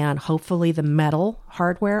 And hopefully the metal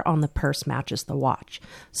hardware on the purse matches the watch.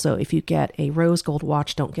 So if you get a rose gold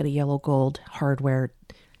watch, don't get a yellow gold hardware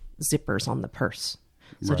zippers on the purse.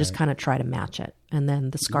 So just kind of try to match it. And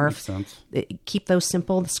then the scarf, keep those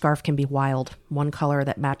simple. The scarf can be wild, one color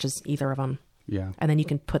that matches either of them. Yeah. And then you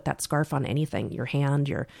can put that scarf on anything, your hand,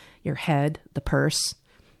 your head, the purse,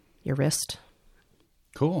 your wrist.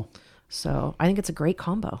 Cool. So I think it's a great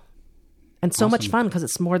combo. And so much fun because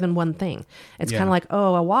it's more than one thing. It's kind of like,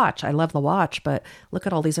 oh, a watch. I love the watch, but look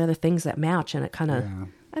at all these other things that match, and it kind of,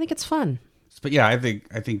 I think it's fun. But yeah, I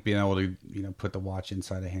think being able to put the watch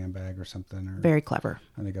inside a handbag or something, very clever.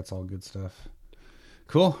 I think that's all good stuff.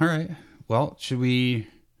 Cool. All right. Well, should we?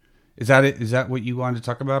 Is that it? Is that what you wanted to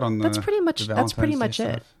talk about on the? That's pretty much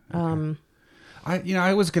it. Okay.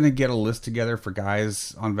 I was going to get a list together for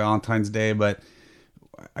guys on Valentine's Day, but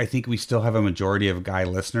I think we still have a majority of guy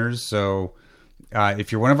listeners. So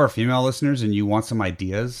if you're one of our female listeners and you want some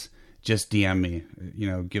ideas, just DM me.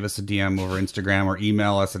 Give us a DM over Instagram or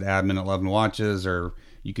email us at admin@loveandwatches, or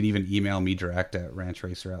you can even email me direct at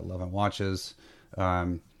ranchracer@loveandwatches.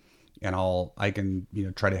 And I can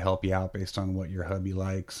try to help you out based on what your hubby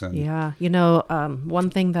likes. And one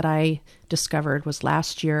thing that I discovered was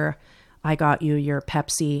last year I got you your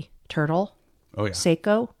Pepsi turtle. Oh yeah.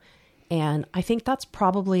 Seiko. And I think that's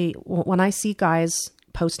probably, when I see guys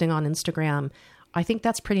posting on Instagram, I think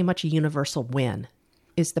that's pretty much a universal win,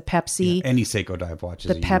 is the Pepsi. Yeah, any Seiko dive watch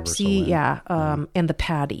is the Pepsi, and the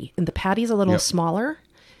Patty. And the Patty's a little smaller.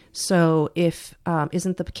 So if,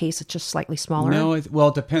 isn't the case it's just slightly smaller? No, it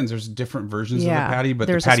depends. There's different versions of the Patty, but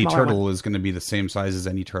the Patty turtle is going to be the same size as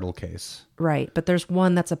any turtle case. Right. But there's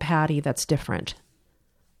one that's a Patty that's different.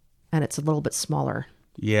 And it's a little bit smaller.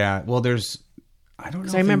 Yeah. Well, I don't know.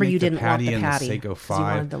 Because I remember you didn't want the Patty Patty. The Seiko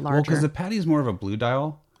 5. Because the Patty is more of a blue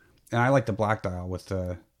dial, and I like the black dial with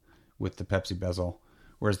the Pepsi bezel.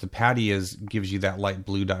 Whereas the Patty gives you that light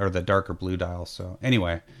blue dial or the darker blue dial. So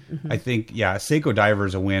anyway, I think a Seiko diver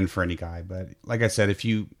is a win for any guy. But like I said, if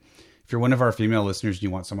you're one of our female listeners and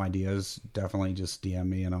you want some ideas, definitely just DM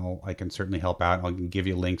me and I can certainly help out. I can give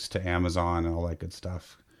you links to Amazon and all that good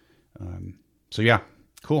stuff. So yeah,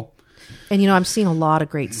 cool. And I'm seeing a lot of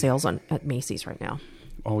great sales at Macy's right now.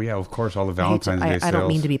 Oh yeah, of course, all the Valentine's Day sales. I don't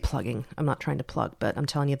mean to be plugging. I'm not trying to plug, but I'm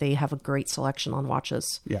telling you, they have a great selection on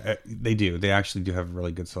watches. Yeah, they do. They actually do have a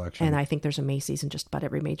really good selection. And I think there's a Macy's in just about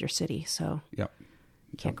every major city, so you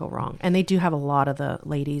can't go wrong. And they do have a lot of the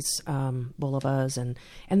ladies' bulavas,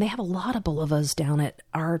 and they have a lot of bulavas down at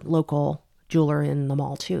our local jeweler in the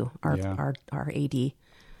mall too. Our AD. Yep.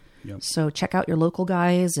 So check out your local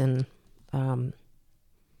guys and.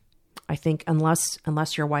 I think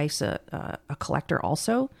unless your wife's a collector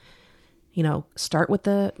also, start with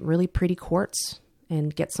the really pretty quartz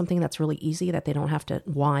and get something that's really easy that they don't have to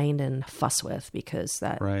wind and fuss with, because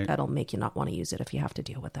that'll make you not want to use it if you have to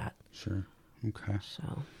deal with that. Sure. Okay.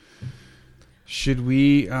 So should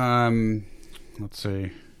we,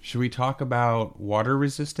 should we talk about water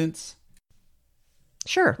resistance?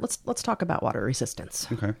 Sure. Let's talk about water resistance.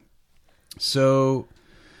 Okay. So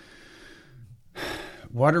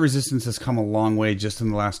water resistance has come a long way just in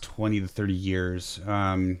the last 20 to 30 years.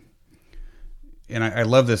 And I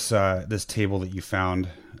love this table that you found,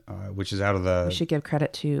 which is out of the... We should give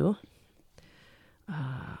credit to... who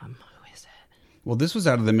is it? Well, this was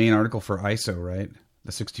out of the main article for ISO, right?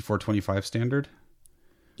 The 6425 standard?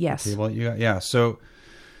 Yes. The table that you got? Yeah. So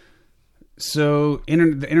the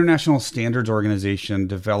International Standards Organization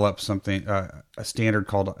developed something, a standard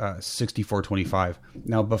called 6425.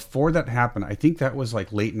 Now, before that happened, I think that was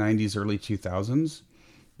like late 90s, early 2000s.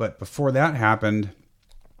 But before that happened,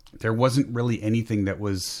 there wasn't really anything that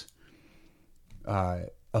was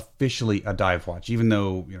officially a dive watch, even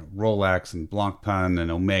though Rolex and Blancpain and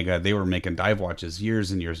Omega, they were making dive watches years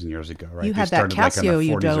and years and years ago, right? You had that Casio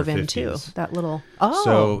you dove into, that little,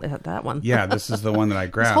 that one. Yeah, this is the one that I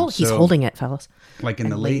grabbed. He's holding it, fellas. Like in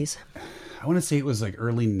the late, I want to say it was like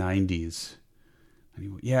early 90s.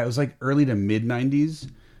 Yeah, it was like early to mid 90s.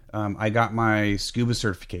 I got my scuba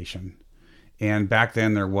certification. And back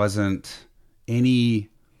then there wasn't any...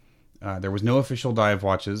 there was no official dive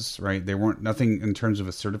watches, right? There weren't nothing in terms of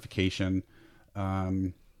a certification.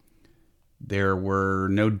 There were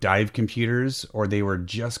no dive computers, or they were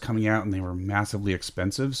just coming out and they were massively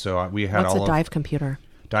expensive. So we had What's a dive computer?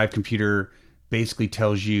 Dive computer basically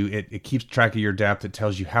tells you, it keeps track of your depth. It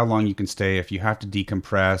tells you how long you can stay, if you have to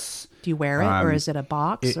decompress. Do you wear it, or is it a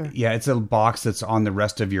box? Yeah, it's a box that's on the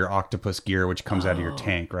rest of your octopus gear, which comes out of your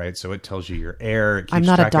tank, right? So it tells you your air. It keeps I'm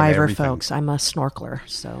not track a diver, of everything. folks. I'm a snorkeler.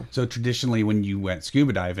 So traditionally, when you went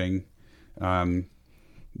scuba diving,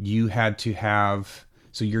 you had to have,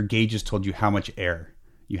 so your gauges told you how much air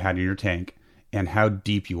you had in your tank and how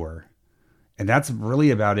deep you were. And that's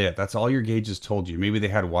really about it. That's all your gauges told you. Maybe they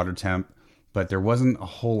had water temp, but there wasn't a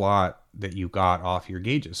whole lot that you got off your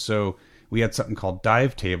gauges. So we had something called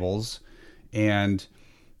dive tables, and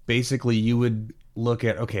basically you would look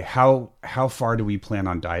at, okay, how far do we plan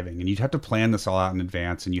on diving? And you'd have to plan this all out in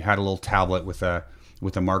advance. And you had a little tablet with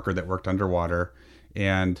a marker that worked underwater,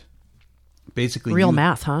 and basically real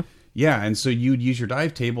math, huh? Yeah. And so you'd use your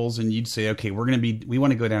dive tables and you'd say, okay, we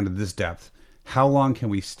want to go down to this depth. How long can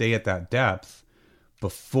we stay at that depth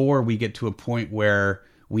before we get to a point where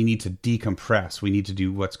we need to decompress? We need to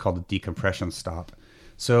do what's called a decompression stop.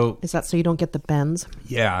 So is that so you don't get the bends?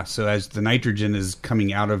 Yeah. So as the nitrogen is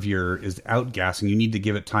coming out of is outgassing, you need to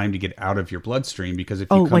give it time to get out of your bloodstream, because if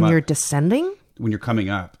you when you're descending, when you're coming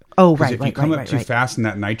up. Oh, right. If you come up too fast and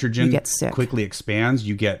that nitrogen you get sick. Quickly expands,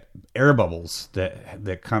 you get air bubbles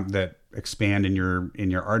that expand in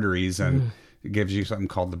your arteries, and it gives you something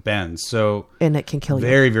called the bends. So and it can kill you.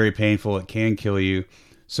 Very, very painful. It can kill you.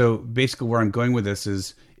 So basically where I'm going with this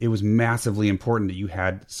is it was massively important that you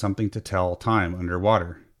had something to tell time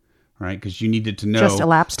underwater, right? Because you needed to know. Just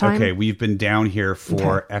elapsed time? Okay, we've been down here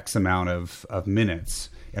for X amount of minutes.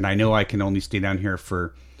 And I know I can only stay down here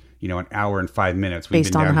for, an hour and 5 minutes.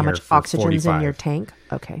 Based on how much oxygen's in your tank?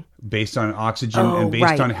 Okay. Based on oxygen and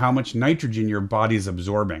based on how much nitrogen your body's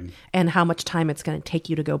absorbing. And how much time it's going to take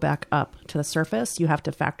you to go back up to the surface. You have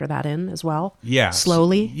to factor that in as well. Yeah.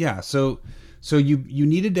 Slowly. Yeah. So you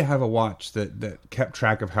needed to have a watch that kept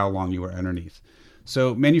track of how long you were underneath.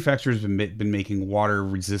 So manufacturers have been making water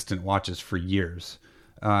resistant watches for years.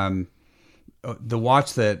 The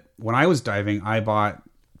watch that when I was diving, I bought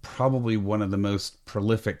probably one of the most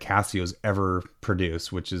prolific Casios ever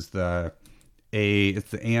produced, which is it's the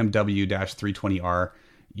AMW-320R.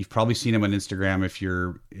 You've probably seen them on Instagram if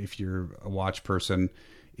you're a watch person.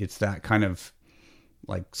 It's that kind of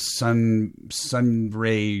like sun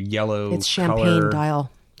ray yellow. It's champagne color. dial.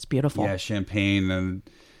 It's beautiful. Yeah, champagne and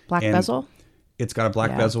black bezel. It's got a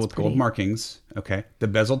black bezel with gold markings. Okay, the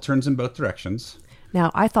bezel turns in both directions. Now,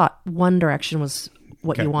 I thought one direction was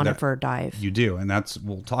what you wanted for a dive. You do, and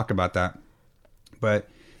we'll talk about that. But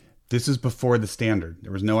this is before the standard.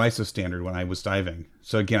 There was no ISO standard when I was diving.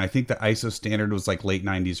 So again, I think the ISO standard was like late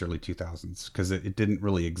 90s, early 2000s, because it didn't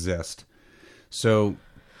really exist. So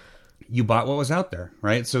you bought what was out there,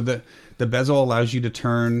 right? So the bezel allows you to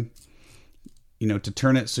turn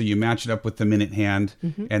it so you match it up with the minute hand.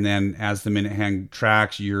 Mm-hmm. And then as the minute hand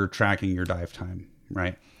tracks, you're tracking your dive time,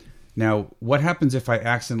 right? Now, what happens if I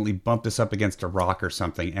accidentally bump this up against a rock or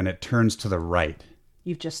something and it turns to the right?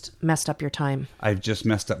 You've just messed up your time. I've just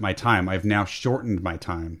messed up my time. I've now shortened my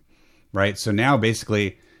time, right? So now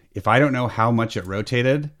basically, if I don't know how much it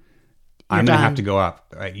rotated, I'm going to have to go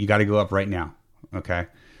up. You got to go up right now, okay?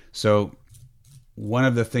 So one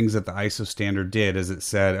of the things that the ISO standard did is it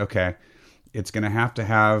said, okay, it's going to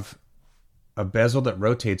have a bezel that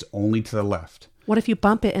rotates only to the left. What if you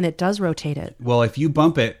bump it and it does rotate it? Well, if you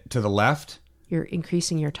bump it to the left, you're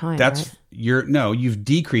increasing your time. You've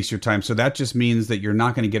decreased your time. So that just means that you're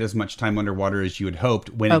not going to get as much time underwater as you had hoped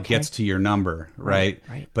when it gets to your number, right?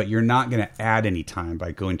 Right. But you're not going to add any time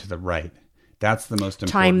by going to the right. That's the most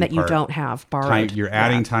important time that part. you don't have borrowed. You're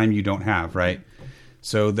adding time you don't have, right?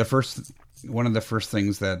 So one of the first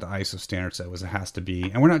things that the ISO standard said was it has to be,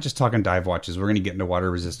 and we're not just talking dive watches. We're going to get into water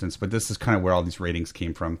resistance, but this is kind of where all these ratings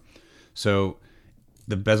came from. So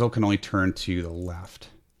the bezel can only turn to the left,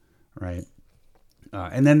 right?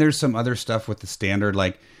 And then there's some other stuff with the standard,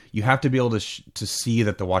 like you have to be able to see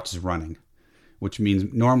that the watch is running, which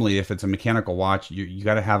means normally if it's a mechanical watch, you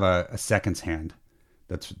got to have a seconds hand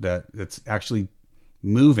that's actually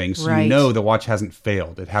moving, so you know the watch hasn't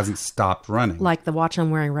failed. It hasn't stopped running. Like the watch I'm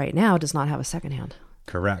wearing right now does not have a second hand.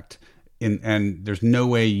 Correct. And there's no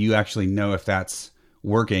way you actually know if that's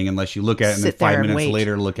working unless you look at it and then 5 minutes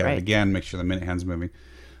later look at it again, make sure the minute hand's moving.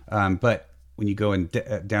 But when you go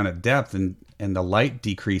down at depth and the light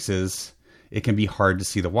decreases, it can be hard to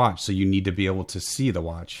see the watch. So you need to be able to see the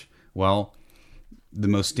watch. Well, the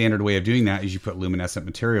most standard way of doing that is you put luminescent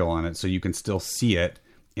material on it so you can still see it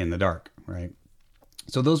in the dark, right?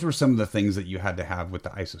 So those were some of the things that you had to have with the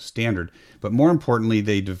ISO standard. But more importantly,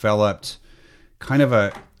 they developed kind of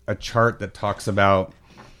a chart that talks about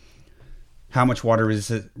how much water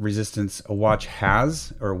resistance a watch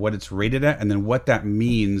has, or what it's rated at, and then what that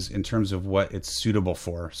means in terms of what it's suitable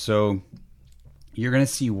for. So you're going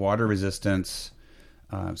to see water resistance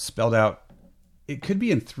spelled out. It could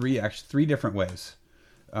be in three different ways.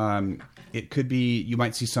 It could be, you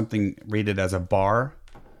might see something rated as a bar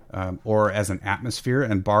or as an atmosphere,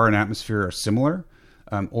 and bar and atmosphere are similar.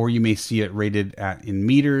 Or you may see it rated in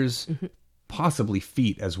meters, possibly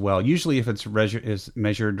feet as well. Usually if it's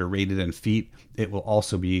measured or rated in feet, it will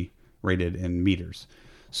also be rated in meters.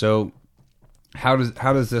 So how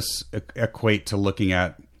does this equate to looking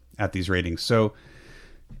at these ratings? So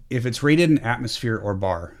if it's rated in atmosphere or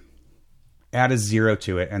bar, add a 0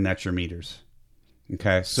 to it, and that's your meters.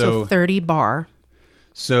 Okay, so 30 bar.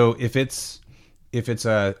 So if it's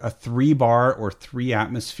a 3 bar or 3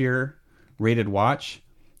 atmosphere rated watch,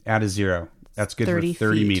 add a 0. That's good 30 for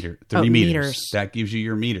 30 meters. That gives you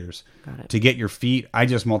your meters. Got it. To get your feet, I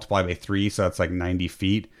just multiply by 3, so that's like 90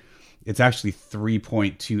 feet. It's actually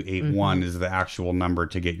 3.281 is the actual number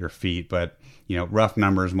to get your feet, but rough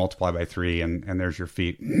numbers, multiply by 3, and there's your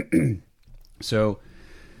feet. So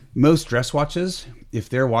most dress watches, if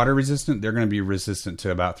they're water resistant, they're going to be resistant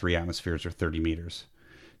to about 3 atmospheres or 30 meters.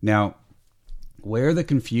 Now, where the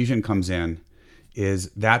confusion comes in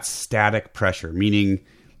is that's static pressure, meaning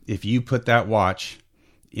if you put that watch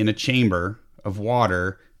in a chamber of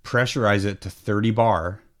water, pressurize it to 30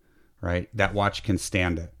 bar, right? That watch can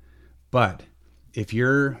stand it. But if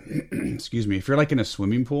you're, if you're like in a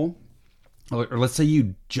swimming pool, or let's say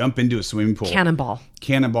you jump into a swimming pool.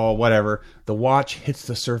 Cannonball, whatever. The watch hits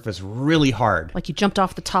the surface really hard. Like you jumped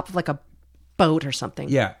off the top of like a boat or something.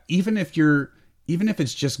 Yeah. Even if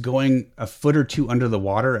it's just going a foot or two under the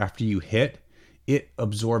water after you hit, it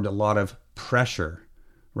absorbed a lot of pressure,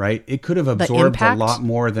 right? It could have absorbed a lot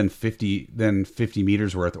more than 50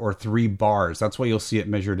 meters worth, or 3 bars. That's why you'll see it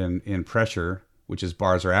measured in pressure, which is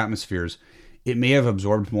bars or atmospheres. It may have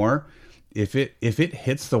absorbed more. If it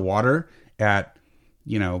hits the water at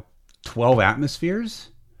 12 atmospheres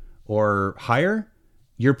or higher,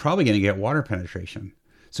 you're probably going to get water penetration.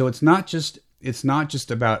 So it's not just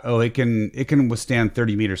about, it can withstand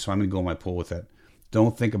 30 meters, so I'm going to go in my pool with it.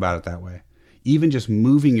 Don't think about it that way. Even just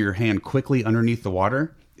moving your hand quickly underneath the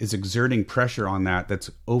water is exerting pressure on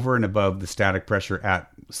that's over and above the static pressure at,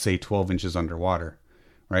 say, 12 inches underwater,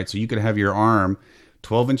 right? So you could have your arm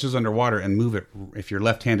 12 inches underwater and move it, if you're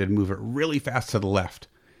left-handed, move it really fast to the left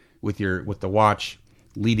with the watch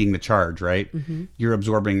leading the charge, right? Mm-hmm. You're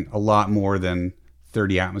absorbing a lot more than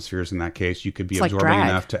 30 atmospheres in that case. You could be absorbing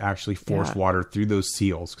enough to actually force water through those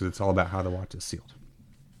seals, because it's all about how the watch is sealed.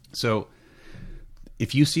 So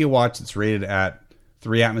if you see a watch that's rated at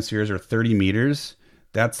 3 atmospheres or 30 meters,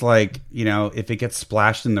 that's like, if it gets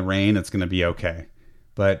splashed in the rain, it's going to be okay.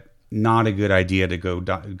 But not a good idea to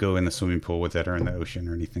go in the swimming pool with it, or in the ocean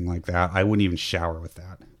or anything like that. I wouldn't even shower with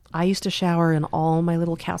that. I used to shower in all my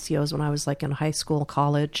little Casios when I was like in high school,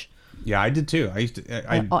 college. Yeah, I did too.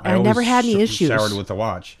 I never had any issues. Showered with a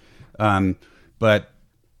watch. But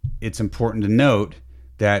it's important to note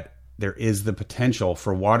that there is the potential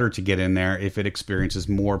for water to get in there if it experiences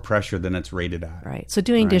more pressure than it's rated at. Right. So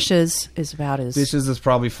doing dishes is about dishes is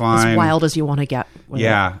probably fine. As wild as you want to get.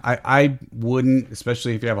 Yeah. I wouldn't,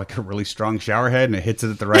 especially if you have like a really strong shower head and it hits it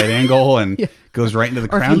at the right angle and goes right into the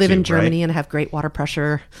crown tube. Or if you live in Germany and have great water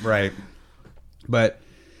pressure. Right. But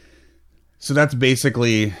so that's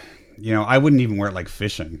basically, I wouldn't even wear it like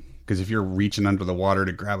fishing, because if you're reaching under the water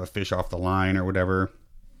to grab a fish off the line or whatever,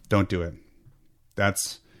 don't do it.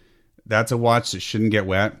 That's a watch that shouldn't get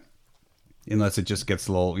wet unless it just gets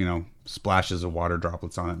little, splashes of water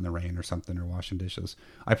droplets on it in the rain or something, or washing dishes.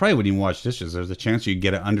 I probably wouldn't even wash dishes. There's a chance you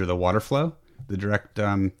get it under the water flow, the direct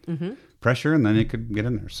pressure, and then it could get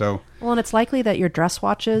in there. So, well, and it's likely that your dress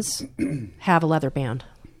watches have a leather band,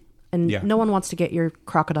 and no one wants to get your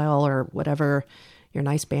crocodile or whatever, your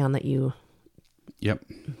nice band that you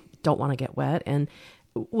don't want to get wet. And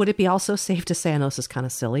would it be also safe to say, I know this is kind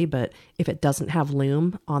of silly, but if it doesn't have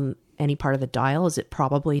lume on any part of the dial, is it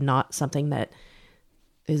probably not something that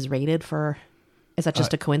is rated for? Is that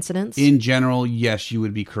just a coincidence? In general, yes, you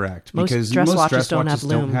would be correct. Because most dress watches don't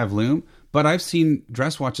have lume. But I've seen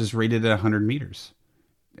dress watches rated at 100 meters.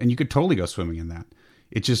 And you could totally go swimming in that.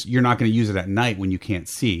 It's just, you're not going to use it at night when you can't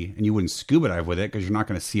see. And you wouldn't scuba dive with it because you're not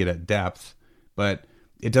going to see it at depth. But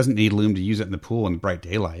it doesn't need lume to use it in the pool in bright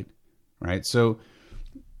daylight, right? So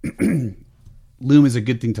lume is a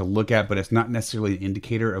good thing to look at, but it's not necessarily an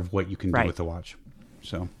indicator of what you can do with the watch.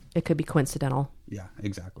 So it could be coincidental. Yeah,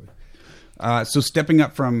 exactly. So stepping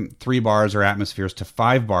up from 3 bars or atmospheres to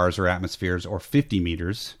 5 bars or atmospheres or 50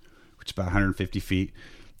 meters which is about 150 feet.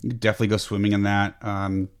 You could definitely go swimming in that.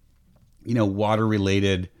 Water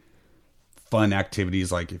related fun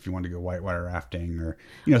activities, like if you want to go whitewater rafting or,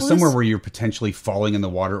 somewhere where you're potentially falling in the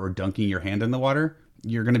water or dunking your hand in the water,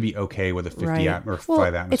 you're going to be okay with a 50 or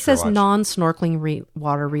 5 atmosphere it says watch. non-snorkeling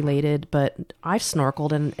water related, but I've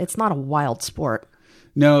snorkeled and it's not a wild sport.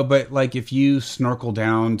 No, but like if you snorkel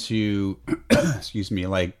down to, excuse me,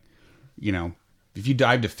 like, if you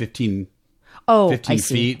dive to 15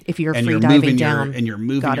 feet, if you're and free you're diving moving down, and you're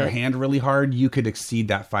moving your hand really hard, you could exceed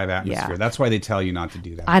that 5 atmosphere. Yeah. That's why they tell you not to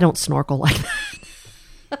do that. I don't snorkel like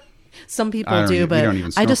that. Some people do,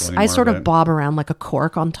 but I sort of bob around like a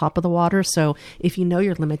cork on top of the water. So if you know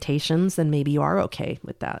your limitations, then maybe you are okay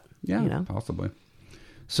with that. Yeah, possibly.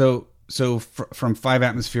 So from 5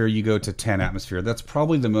 atmosphere, you go to 10 atmosphere. That's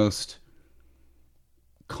probably the most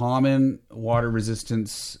common water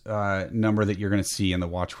resistance number that you're going to see in the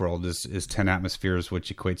watch world is 10 atmospheres,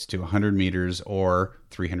 which equates to 100 meters or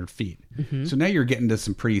 300 feet. Mm-hmm. So now you're getting to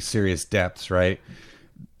some pretty serious depths, right?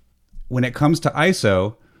 When it comes to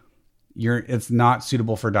ISO, it's not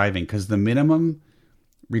suitable for diving because the minimum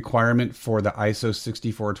requirement for the ISO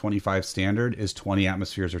 6425 standard is 20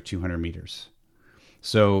 atmospheres or 200 meters.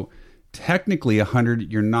 So technically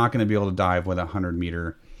 100, you're not going to be able to dive with a 100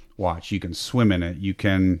 meter watch. You can swim in it. You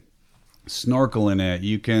can snorkel in it.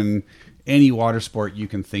 You can, any water sport you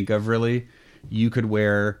can think of, really, you could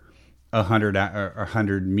wear a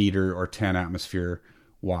 100 meter or 10 atmosphere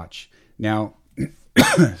watch. Now,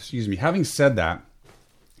 excuse me, having said that,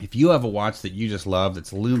 if you have a watch that you just love,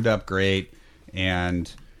 that's lubed up great,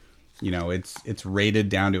 and it's rated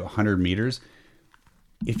down to 100 meters,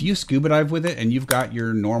 if you scuba dive with it and you've got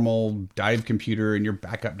your normal dive computer and your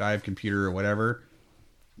backup dive computer or whatever,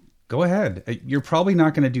 go ahead. You're probably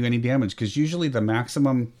not going to do any damage because usually the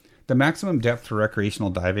maximum depth for recreational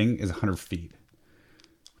diving is 100 feet.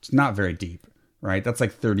 It's not very deep, right? That's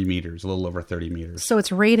like 30 meters, a little over 30 meters. So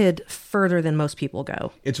it's rated further than most people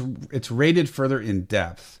go. It's rated further in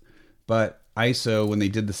depth, but ISO, when they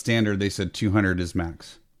did the standard, they said 200 is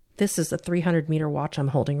max. This is a 300 meter watch I'm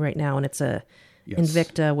holding right now, and it's a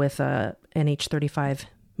Invicta with a NH35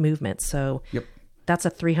 movement. So that's a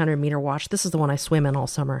 300 meter watch. This is the one I swim in all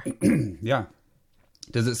summer. Yeah.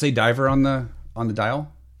 Does it say diver on the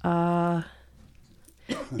dial?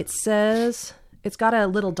 It says it's got a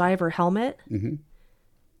little diver helmet. Mm-hmm.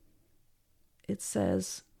 It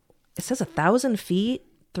says 1,000 feet,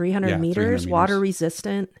 300 meters, water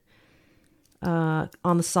resistant. On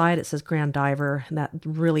the side, it says Grand Diver, and that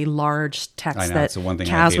really large text that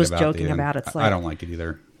Kaz was joking about. It's like, I don't like it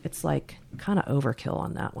either. It's like kind of overkill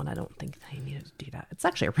on that one. I don't think they needed to do that. It's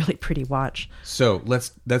actually a really pretty watch. So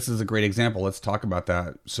this is a great example. Let's talk about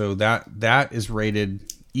that. So that is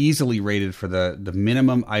easily rated for the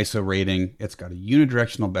minimum ISO rating. It's got a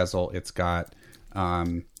unidirectional bezel. It's got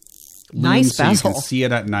nice bezel. So you can see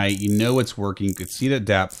it at night. You know it's working. You can see it at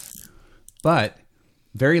depth, but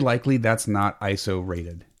very likely that's not ISO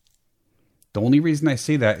rated. The only reason I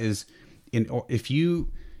say that is if you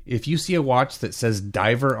see a watch that says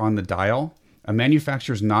diver on the dial, a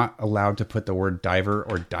manufacturer is not allowed to put the word diver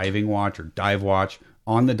or diving watch or dive watch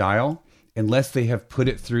on the dial unless they have put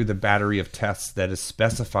it through the battery of tests that is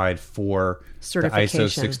specified for the ISO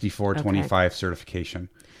 6425 certification.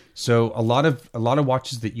 So a lot of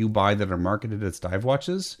watches that you buy that are marketed as dive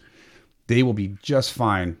watches, they will be just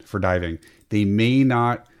fine for diving. They may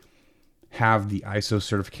not have the ISO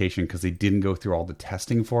certification because they didn't go through all the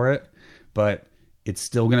testing for it, but it's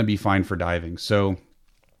still going to be fine for diving. So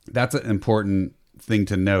that's an important thing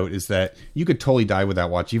to note, is that you could totally dive with that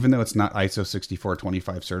watch. Even though it's not ISO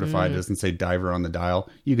 6425 certified, it doesn't say diver on the dial,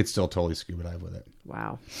 you could still totally scuba dive with it.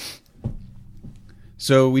 Wow.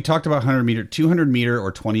 So we talked about 100 meter, 200 meter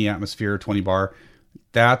or 20 atmosphere, 20 bar.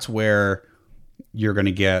 That's where you're going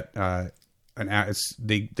to get...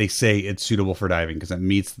 they say it's suitable for diving because it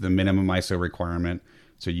meets the minimum ISO requirement.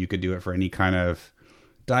 So you could do it for any kind of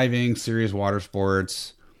diving, serious water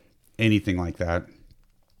sports, anything like that.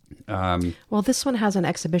 Well, this one has an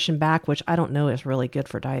exhibition back, which I don't know is really good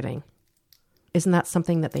for diving. Isn't that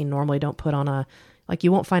something that they normally don't put on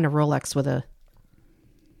you won't find a Rolex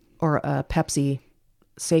or a Pepsi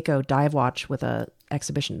Seiko dive watch with a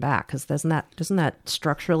exhibition back, because doesn't that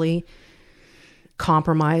structurally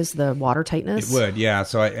compromise the water tightness? It would, yeah.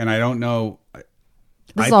 So I don't know.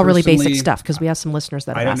 This is all really basic stuff because we have some listeners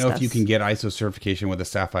that have asked us. I don't know if you can get ISO certification with a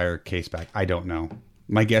sapphire case back. I don't know.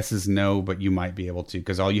 My guess is no, but you might be able to,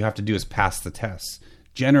 because all you have to do is pass the tests.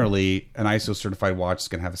 Generally, an ISO certified watch is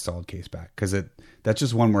going to have a solid case back because that's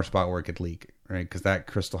just one more spot where it could leak, right? Because that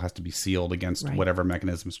crystal has to be sealed against whatever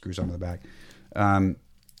mechanism screws onto the back. Now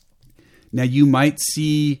you might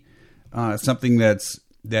see something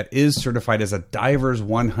that is certified as a diver's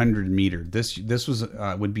 100 meter. This was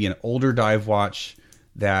would be an older dive watch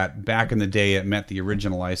that back in the day it met the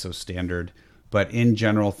original ISO standard, but in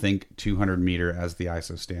general think 200 meter as the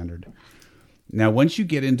ISO standard. Now, once you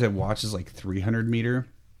get into watches like 300 meter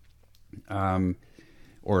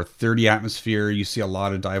or 30 atmosphere, you see a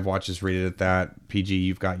lot of dive watches rated at that. PG,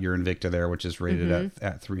 you've got your Invicta there, which is rated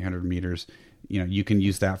at 300 meters. You can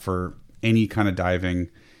use that for any kind of diving.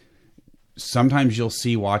 Sometimes you'll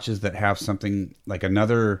see watches that have something like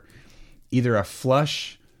either a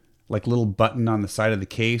flush, like little button on the side of the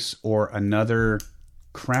case, or another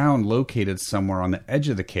crown located somewhere on the edge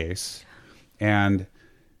of the case. And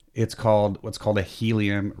it's what's called a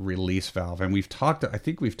helium release valve. And I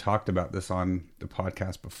think we've talked about this on the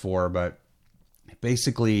podcast before, but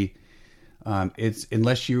basically it's,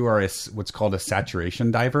 unless you are what's called a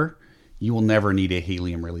saturation diver, you will never need a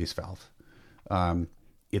helium release valve.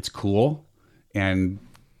 It's cool, and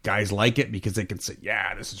guys like it because they can say,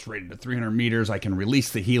 yeah, this is rated at 300 meters. I can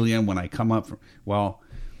release the helium when I come up. Well,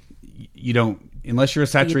 you don't, unless you're a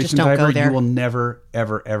saturation diver, you will never,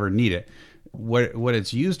 ever, ever need it. What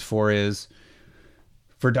it's used for is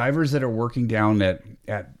for divers that are working down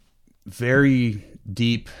at very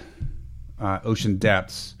deep ocean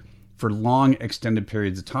depths for long extended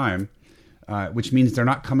periods of time, which means they're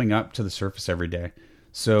not coming up to the surface every day.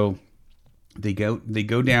 So they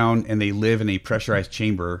go down and they live in a pressurized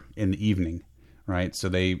chamber in the evening, right? So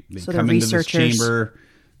they come into this chamber,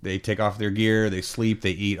 they take off their gear, they sleep,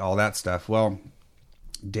 they eat, all that stuff. Well,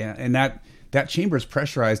 and that chamber is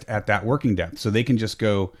pressurized at that working depth, so they can just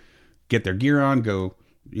go get their gear on, go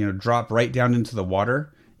drop right down into the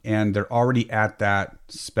water, and they're already at that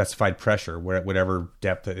specified pressure, whatever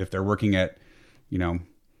depth. If they're working at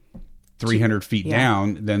 300 feet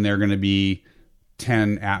down, then they're going to be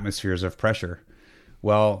 10 atmospheres of pressure.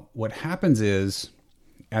 Well, what happens is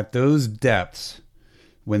at those depths,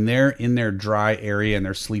 when they're in their dry area and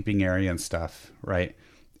their sleeping area and stuff, right?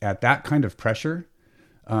 At that kind of pressure,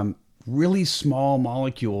 really small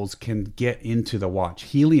molecules can get into the watch.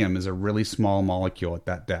 Helium is a really small molecule at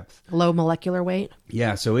that depth. Low molecular weight?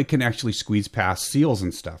 Yeah, so it can actually squeeze past seals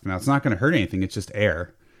and stuff. Now, it's not going to hurt anything. It's just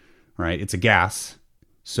air, right? It's a gas.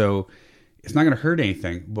 So it's not going to hurt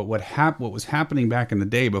anything. But what was happening back in the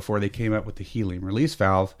day before they came up with the helium release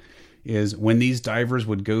valve is when these divers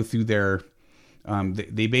would go through their...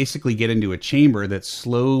 they basically get into a chamber that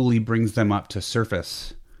slowly brings them up to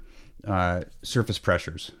surface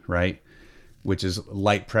pressures, right? Which is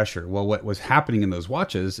light pressure. Well, what was happening in those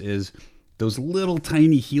watches is those little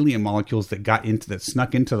tiny helium molecules that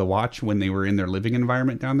snuck into the watch when they were in their living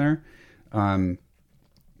environment down there,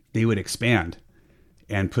 they would expand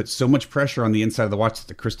and put so much pressure on the inside of the watch that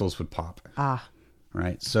the crystals would pop.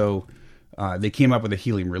 Right. So they came up with a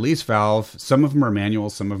helium release valve. Some of them are manual,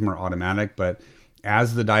 some of them are automatic, but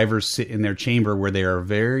as the divers sit in their chamber where they are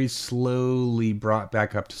very slowly brought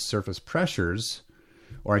back up to surface pressures,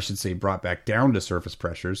 or I should say brought back down to surface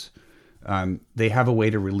pressures, they have a way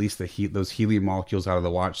to release those helium molecules out of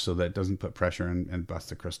the watch so that it doesn't put pressure and bust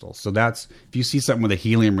the crystals. So that's, if you see something with a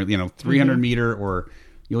helium, 300 meter, or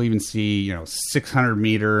you'll even see, 600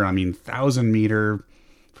 meter, 1,000 meter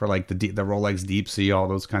for like the Rolex Deep Sea, all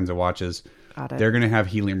those kinds of watches. They're going to have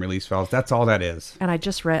helium release valves. That's all that is. And I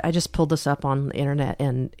just pulled this up on the internet,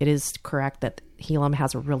 and it is correct that helium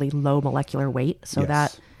has a really low molecular weight. So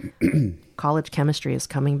that college chemistry is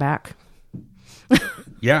coming back.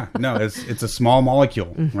 Yeah, no, it's a small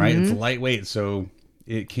molecule, right? It's lightweight, so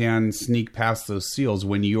it can sneak past those seals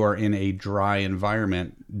when you are in a dry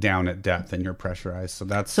environment down at depth and you're pressurized.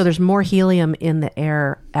 So there's more helium in the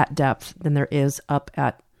air at depth than there is up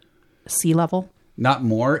at sea level? Not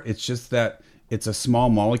more. It's just that it's a small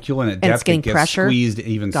molecule, and at depth it gets squeezed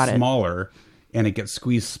even smaller, and it gets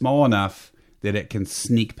squeezed small enough that it can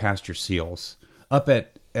sneak past your seals. Up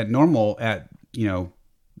at normal, at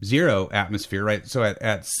 0 atmosphere, right? So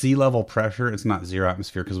at sea level pressure, it's not 0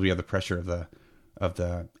 atmosphere because we have the pressure of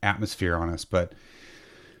the atmosphere on us, but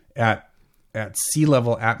at sea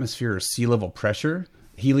level atmosphere or sea level pressure,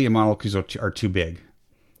 helium molecules are too big,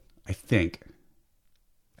 I think.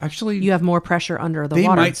 Actually, you have more pressure under the water.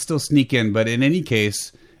 They might still sneak in, but in any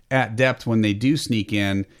case, at depth, when they do sneak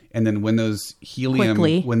in, and then when those helium,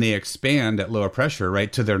 when they expand at lower pressure,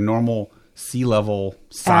 right, to their normal sea level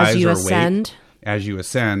size or weight, as you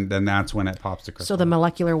ascend, then that's when it pops the crystal. So the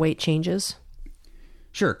molecular weight changes?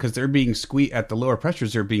 Sure, because they're being squeezed at the lower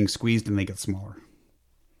pressures. They're being squeezed and they get smaller,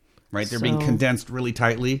 right? They're being condensed really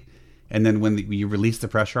tightly, and then when you release the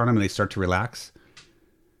pressure on them and they start to relax,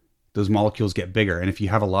 those molecules get bigger. And if you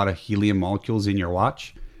have a lot of helium molecules in your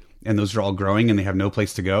watch, and those are all growing and they have no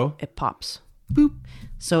place to go, it pops. Boop.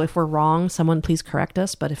 So if we're wrong, someone please correct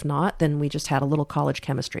us. But if not, then we just had a little college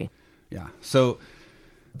chemistry. Yeah. So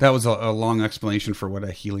that was a long explanation for what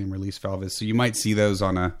a helium release valve is. So you might see those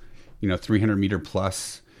on a, 300 meter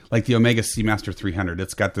plus, like the Omega Seamaster 300.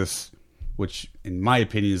 It's got this, which in my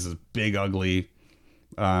opinion is a big, ugly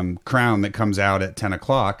crown that comes out at 10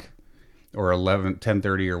 o'clock or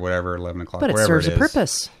 10:30 or whatever, 11 o'clock. But it serves a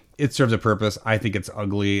purpose. It serves a purpose. I think it's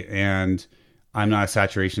ugly, and I'm not a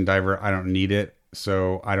saturation diver. I don't need it,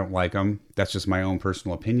 so I don't like them. That's just my own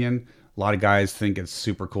personal opinion. A lot of guys think it's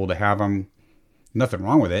super cool to have them. Nothing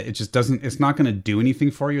wrong with it. It just doesn't, it's not going to do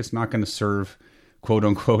anything for you. It's not going to serve, quote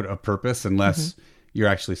unquote, a purpose unless you're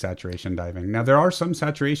actually saturation diving. Now, there are some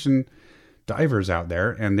saturation divers out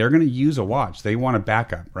there, and they're going to use a watch. They want a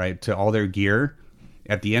backup, right, to all their gear.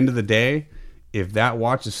 At the end of the day, if that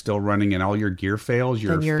watch is still running and all your gear fails,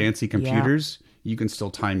 your fancy computers, you can still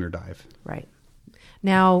time your dive. Right.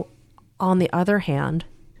 Now, on the other hand,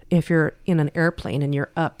 if you're in an airplane and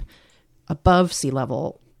you're up above sea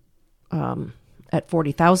level at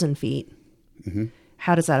 40,000 feet,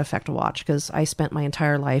 how does that affect a watch? Because I spent my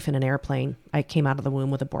entire life in an airplane. I came out of the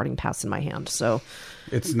womb with a boarding pass in my hand. So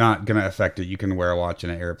it's not going to affect it. You can wear a watch in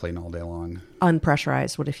an airplane all day long.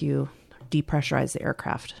 Unpressurized. What if you depressurize the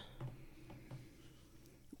aircraft?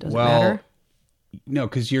 Does it matter? No,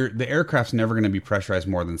 because the aircraft's never going to be pressurized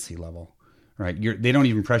more than sea level, right? They don't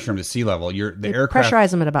even pressure them to sea level. The aircraft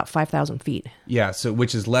pressurize them at about 5,000 feet. Yeah, so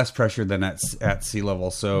which is less pressure than at sea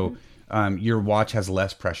level. So your watch has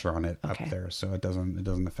less pressure on it up there, so it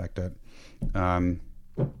doesn't affect it.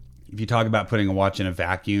 If you talk about putting a watch in a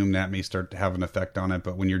vacuum, that may start to have an effect on it.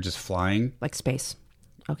 But when you're just flying, like space.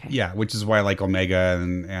 Okay. Yeah, which is why like Omega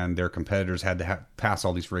and their competitors had to pass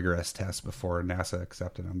all these rigorous tests before NASA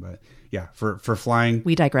accepted them. But yeah, for flying,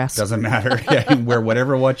 we digress. Doesn't matter. Yeah, you can wear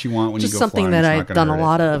whatever watch you want when just you go flying. Just something that I've done a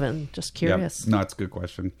lot of and just curious. Yep. No, it's a good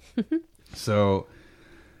question. So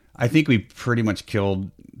I think we pretty much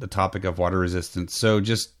killed the topic of water resistance. So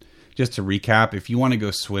just to recap, if you want to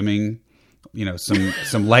go swimming,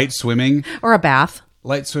 some light swimming. Or a bath.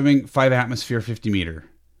 Light swimming, 5 atmosphere, 50 meter.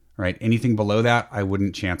 Right. Anything below that, I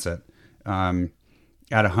wouldn't chance it. At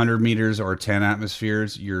 100 meters or 10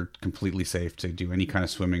 atmospheres, you're completely safe to do any kind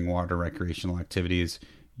of swimming, water, recreational activities.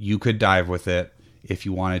 You could dive with it if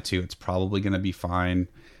you wanted to. It's probably going to be fine.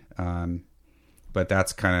 But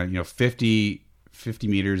that's kind of, 50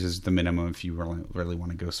 meters is the minimum if you really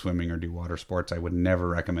want to go swimming or do water sports. I would never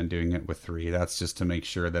recommend doing it with 3. That's just to make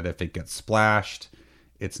sure that if it gets splashed,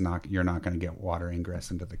 you're not going to get water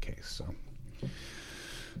ingress into the case.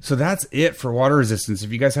 So that's it for water resistance.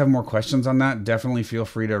 If you guys have more questions on that, definitely feel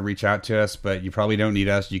free to reach out to us, but you probably don't need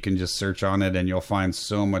us. You can just search on it and you'll find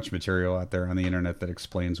so much material out there on the internet that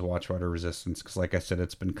explains watch water resistance. Because like I said,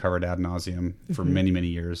 it's been covered ad nauseum for many, many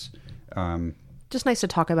years. Just nice to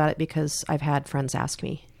talk about it because I've had friends ask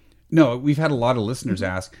me. No, we've had a lot of listeners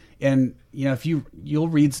ask. And, if you'll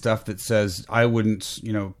read stuff that says, I wouldn't,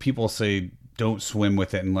 people say don't swim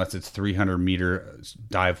with it unless it's 300 meter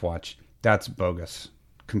dive watch. That's bogus.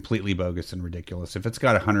 Completely bogus and ridiculous. If it's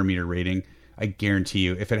got a 100 meter rating, I guarantee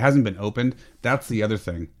you, if it hasn't been opened, that's the other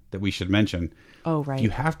thing that we should mention. Oh, right.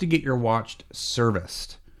 You have to get your watch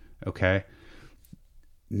serviced. Okay.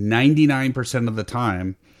 99% of the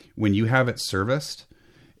time when you have it serviced,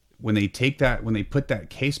 when they put that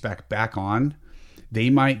case back on, they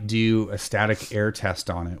might do a static air test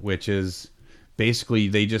on it, which is basically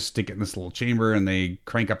they just stick it in this little chamber and they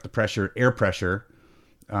crank up the air pressure.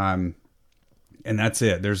 And that's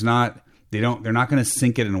it. They're not going to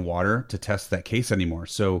sink it in water to test that case anymore.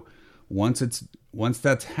 So once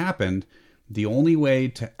that's happened, the only way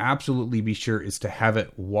to absolutely be sure is to have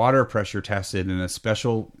it water pressure tested in a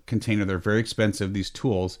special container. They're very expensive, these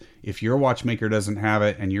tools. If your watchmaker doesn't have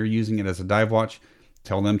it and you're using it as a dive watch,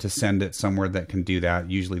 tell them to send it somewhere that can do that.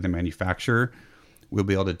 Usually the manufacturer will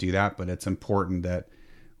be able to do that, but it's important that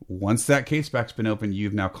once that case back's been opened,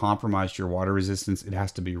 you've now compromised your water resistance. It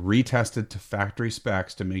has to be retested to factory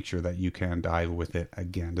specs to make sure that you can dive with it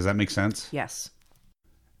again. Does that make sense? Yes.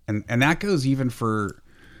 And that goes even for,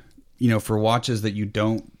 for watches that you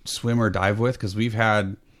don't swim or dive with, because you've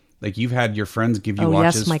had your friends give you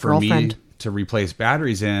watches my for girlfriend. Me to replace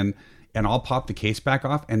batteries in, and I'll pop the case back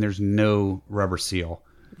off and there's no rubber seal.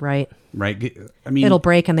 Right. I mean, it'll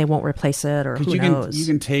break and they won't replace it, or who knows. You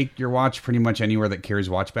can take your watch pretty much anywhere that carries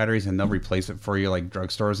watch batteries and they'll replace it for you, like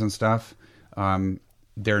drugstores and stuff.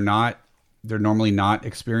 They're normally not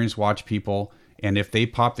experienced watch people. And if they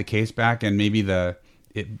pop the case back and maybe the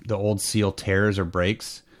old seal tears or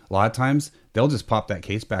breaks, a lot of times they'll just pop that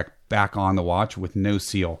case back on the watch with no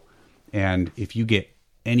seal. And if you get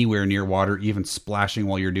anywhere near water, even splashing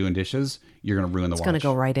while you're doing dishes, you're going to ruin the watch. It's going to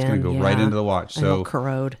go right in. It's going to go right into the watch. And it'll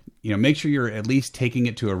corrode. Make sure you're at least taking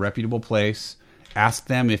it to a reputable place. Ask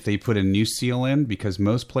them if they put a new seal in, because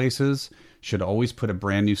most places should always put a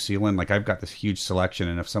brand new seal in. Like, I've got this huge selection,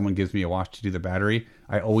 and if someone gives me a watch to do the battery,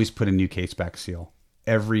 I always put a new case back seal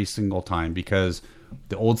every single time, because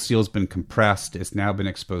the old seal has been compressed. It's now been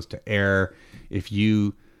exposed to air. If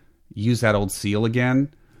you use that old seal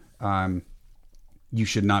again, you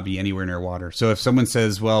should not be anywhere near water. So if someone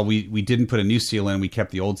says, well, we didn't put a new seal in, we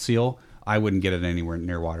kept the old seal, I wouldn't get it anywhere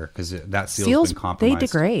near water, because that seal's been compromised. They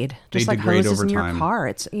degrade, just like hoses in your car.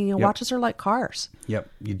 It's watches are like cars. Yep,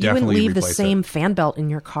 you wouldn't leave the same fan belt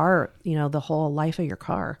in your car, the whole life of your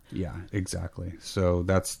car. Yeah, exactly. So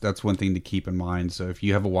that's one thing to keep in mind. So if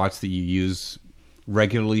you have a watch that you use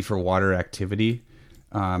regularly for water activity,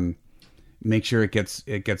 make sure it gets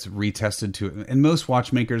retested to. And most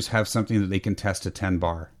watchmakers have something that they can test to 10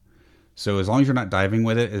 bar. So as long as you're not diving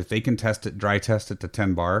with it, if they can dry test it to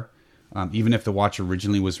 10 bar. Even if the watch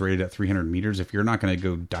originally was rated at 300 meters, if you're not going to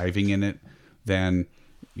go diving in it, then,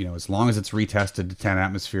 as long as it's retested to 10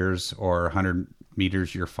 atmospheres or 100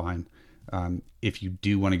 meters, you're fine. If you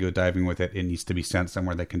do want to go diving with it, it needs to be sent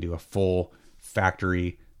somewhere that can do a full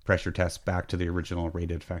factory pressure test back to the original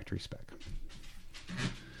rated factory spec.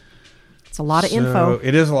 It's a lot of info.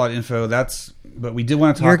 It is a lot of info. But we did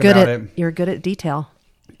want to talk about it. You're good at detail.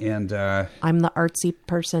 And I'm the artsy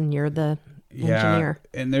person. You're the engineer.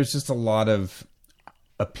 And there's just a lot of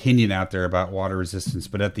opinion out there about water resistance,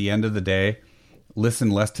 but at the end of the day,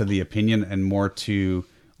 listen less to the opinion and more to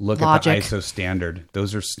look Logic. at the ISO standard.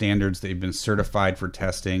 Those are standards that have been certified for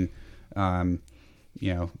testing.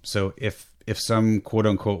 So if some quote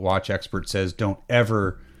unquote watch expert says don't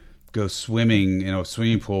ever go swimming in a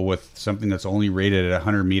swimming pool with something that's only rated at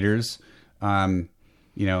 100 meters,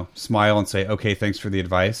 smile and say, okay, thanks for the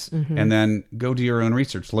advice. Mm-hmm. And then go do your own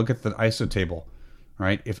research. Look at the ISO table,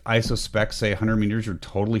 right? If ISO specs say 100 meters, you're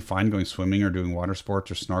totally fine going swimming or doing water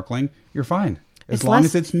sports or snorkeling. You're fine. As long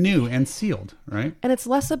as it's new and sealed, right? And it's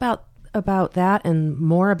less about that and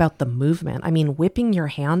more about the movement. I mean, whipping your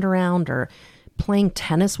hand around or playing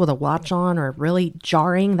tennis with a watch on or really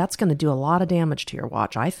jarring, that's going to do a lot of damage to your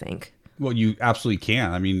watch, I think. Well, you absolutely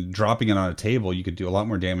can. I mean, dropping it on a table, you could do a lot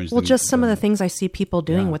more damage. Well, just some of the things I see people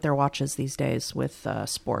doing with their watches these days with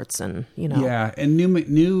sports and, Yeah, and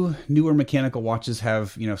newer mechanical watches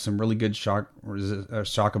have, some really good shock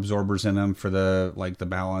absorbers in them for the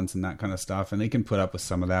balance and that kind of stuff. And they can put up with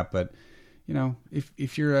some of that. But,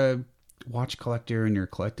 if you're a watch collector and you're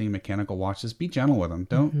collecting mechanical watches, be gentle with them.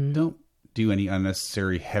 Don't do any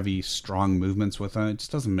unnecessary heavy strong movements with them. It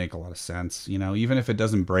just doesn't make a lot of sense. Even if it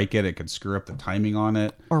doesn't break it, it could screw up the timing on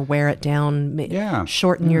it or wear it down.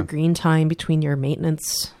 Shorten your green time between your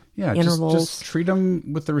maintenance intervals. Just treat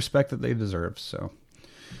them with the respect that they deserve. So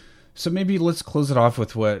maybe let's close it off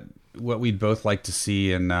with what we'd both like to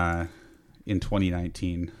see in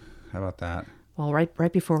 2019. How about that? Well,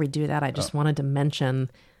 right before we do that, I just wanted to mention,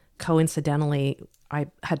 coincidentally, I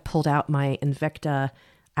had pulled out my Invicta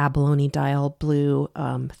abalone dial blue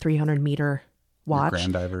 300 meter watch.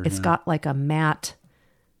 Grand Diver, it's got like a matte,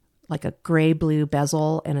 like a gray blue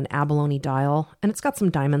bezel and an abalone dial, and it's got some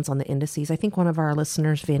diamonds on the indices. I think one of our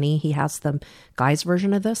listeners, Vinny, he has the guy's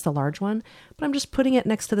version of this, the large one, but I'm just putting it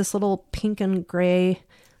next to this little pink and gray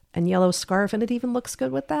and yellow scarf, and it even looks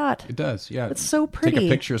good with that. It does, yeah. It's so pretty. Take a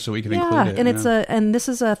picture so we can include it. And and this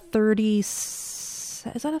is a 30.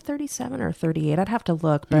 Is that a 37 or 38? I'd have to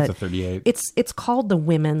look, but it's a 38. It's called the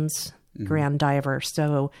Women's Grand Diver.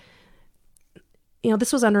 So,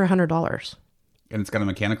 this was under $100. And it's got a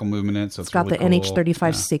mechanical movement in it, so it's got really the cool.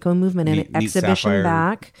 NH35 Seiko movement in it. Exhibition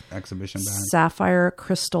back. Sapphire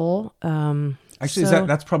crystal. Actually,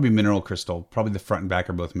 that's probably mineral crystal. Probably the front and back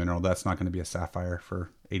are both mineral. That's not going to be a sapphire for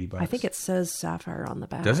 $80. I think it says sapphire on the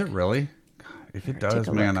back. Does it really? If it does,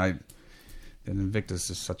 man, then Invictus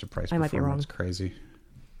is such a price. I might be wrong. It's crazy.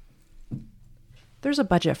 There's a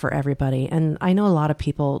budget for everybody, and I know a lot of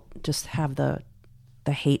people just have the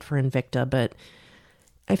hate for Invicta, but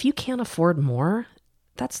if you can't afford more,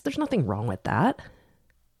 there's nothing wrong with that.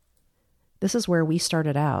 This is where we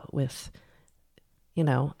started out with,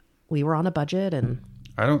 we were on a budget, and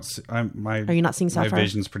I don't see, are you not seeing sapphire? My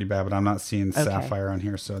vision's pretty bad, but I'm not seeing sapphire on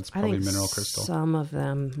here, so it's probably mineral crystal. Some of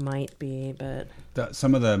them might be, but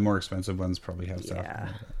some of the more expensive ones probably have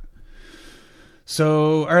sapphire.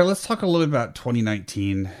 So, all right, let's talk a little bit about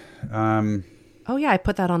 2019. I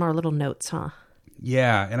put that on our little notes, huh?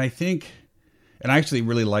 Yeah, and I actually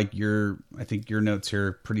really like your notes here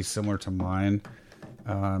are pretty similar to mine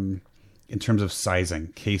in terms of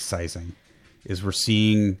sizing, case sizing, is we're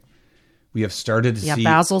seeing We have started to see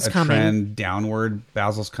Basil's a coming. trend downward.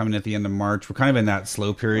 Basil's coming at the end of March. We're kind of in that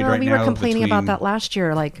slow period right now. We were complaining about that last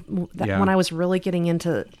year, like when I was really getting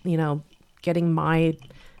into, getting my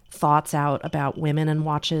thoughts out about women and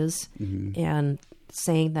watches and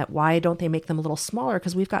saying that why don't they make them a little smaller?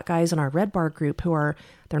 Because we've got guys in our Red Bar group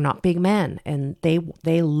they're not big men, and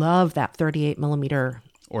they love that 38 millimeter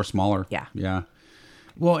or smaller. Yeah.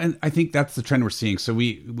 Well, and I think that's the trend we're seeing. So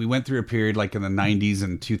we went through a period like in the 90s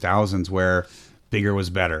and 2000s where bigger was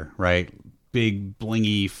better, right? Big,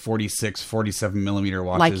 blingy 46, 47 millimeter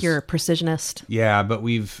watches. Like your Precisionist. Yeah, but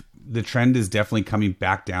the trend is definitely coming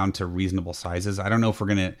back down to reasonable sizes. I don't know if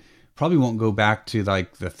probably won't go back to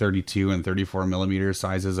like the 32 and 34 millimeter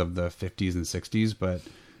sizes of the 50s and 60s, but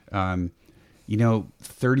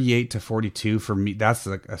 38 to 42 for me, that's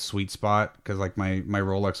like a sweet spot, because like my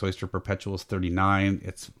Rolex Oyster Perpetual is 39.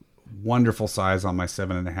 It's wonderful size on my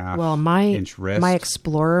 7.5 inch wrist. My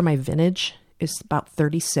Explorer, my vintage, is about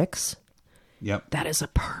 36. Yep. That is a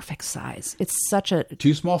perfect size. It's such a...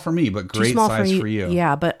 Too small for me, but great size for you.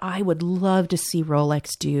 Yeah, but I would love to see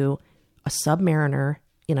Rolex do a Submariner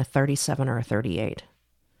in a 37 or a 38.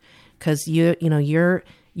 Because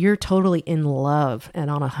you're totally in love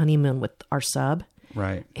and on a honeymoon with our sub.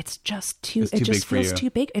 Right. It's just it just feels too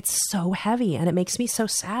big. It's so heavy, and it makes me so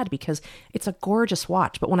sad because it's a gorgeous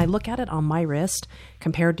watch. But when I look at it on my wrist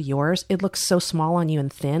compared to yours, it looks so small on you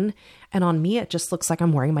and thin. And on me, it just looks like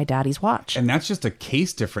I'm wearing my daddy's watch. And that's just a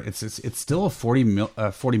case difference. It's still a 40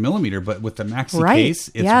 millimeter, but with the maxi case,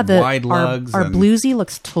 it's wide lugs. Our bluesy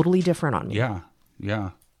looks totally different on me.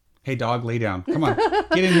 Yeah. Hey, dog, lay down. Come on.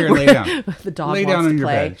 Get in here and lay down. The dog lay wants down to on your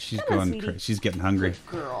play. bed. She's going crazy. She's getting hungry.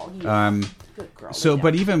 Good girl. Good girl. So,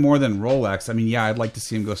 but even more than Rolex, I mean, yeah, I'd like to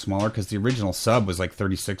see them go smaller, because the original sub was like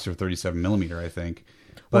 36 or 37 millimeter, I think.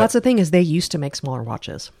 But well, that's the thing, is they used to make smaller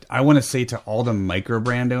watches. I want to say to all the micro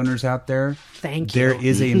brand owners out there, thank you. There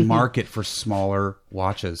is a market for smaller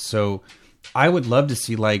watches. So I would love to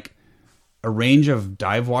see like a range of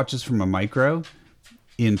dive watches from a micro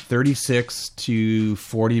in 36 to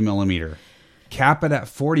 40 millimeter. Cap it at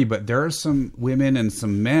 40, but there are some women and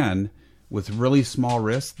some men with really small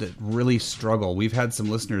wrists that really struggle. We've had some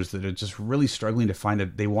listeners that are just really struggling to find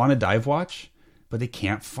they want a dive watch, but they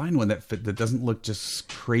can't find one that doesn't look just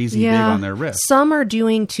crazy big on their wrist. Some are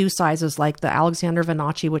doing two sizes, like the Alexander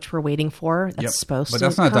Venacci, which we're waiting for. That's supposed to But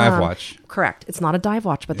that's not a dive watch. Correct. It's not a dive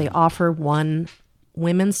watch, but they offer one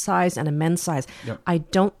women's size and a men's size. Yep. I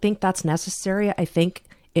don't think that's necessary. I think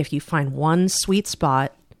if you find one sweet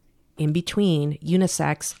spot in between,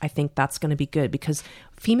 unisex, I think that's going to be good, because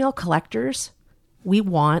female collectors, we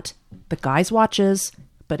want the guys' watches,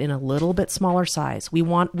 but in a little bit smaller size. We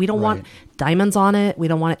don't want diamonds on it. We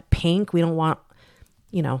don't want it pink. We don't want,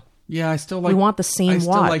 Yeah, I still we want the same watch. I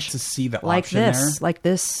still like to see the option there. Like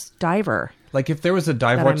this diver. Like if there was a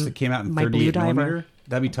dive watch that came out in 38 millimeter,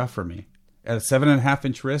 that'd be tough for me. At a 7.5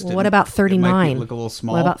 inch wrist. Well, what about 39? It might look a little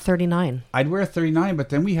small. What about 39? I'd wear a 39, but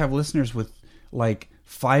then we have listeners with like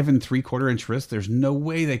 5 3/4 inch wrists. There's no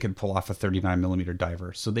way they could pull off a 39 millimeter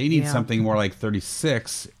diver. So they need something more like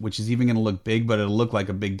 36, which is even going to look big, but it'll look like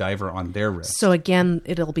a big diver on their wrist. So again,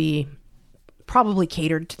 it'll be probably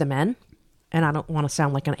catered to the men. And I don't want to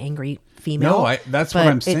sound like an angry female. No, that's what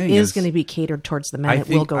I'm saying. It is going to be catered towards the men. It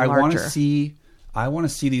will go larger. I want to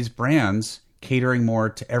see these brands catering more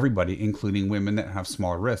to everybody, including women that have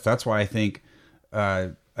smaller wrists. That's why I think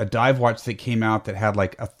a dive watch that came out that had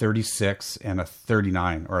like a 36 and a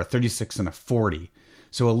 39, or a 36 and a 40.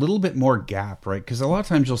 So a little bit more gap, right? Because a lot of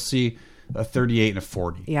times you'll see a 38 and a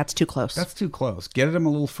 40. Yeah, it's too close. That's too close. Get them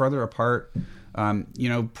a little further apart.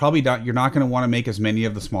 Probably not. You're not going to want to make as many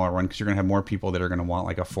of the smaller one, because you're going to have more people that are going to want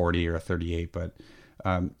like a 40 or a 38. But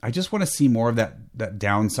I just want to see more of that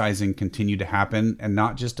downsizing continue to happen, and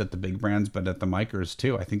not just at the big brands, but at the micros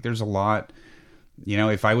too. I think there's a lot.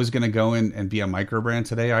 If I was going to go in and be a micro brand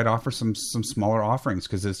today, I'd offer some smaller offerings,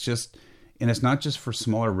 because it's not just for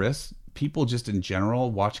smaller wrists. People just in general,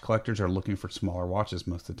 watch collectors are looking for smaller watches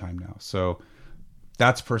most of the time now. So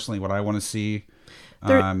that's personally what I want to see.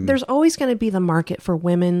 There's always going to be the market for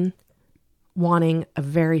women wanting a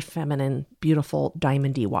very feminine, beautiful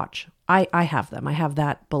diamondy watch. I have them. I have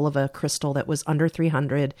that Bulova crystal that was under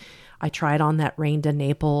 300. I tried on that Reine de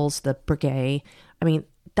Naples, the Breguet. I mean,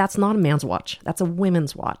 that's not a man's watch. That's a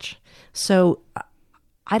women's watch. So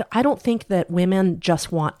I don't think that women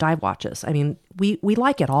just want dive watches. I mean, we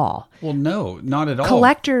like it all. Well, no, not at all.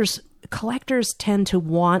 Collectors tend to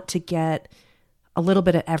want to get a little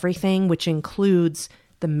bit of everything, which includes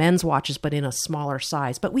the men's watches, but in a smaller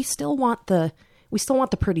size. But we still want the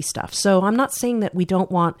pretty stuff. So I'm not saying that we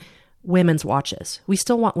don't want women's watches. We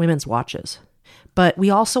still want women's watches. But we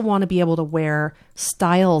also want to be able to wear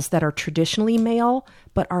styles that are traditionally male,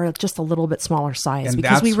 but are just a little bit smaller size, and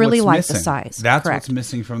because we really like the size. That's Correct. what's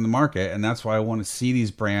missing from the market. And that's why I want to see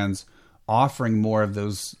these brands offering more of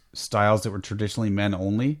those styles that were traditionally men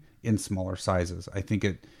only in smaller sizes. I think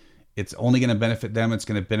it's only going to benefit them. It's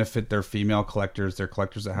going to benefit their female collectors, their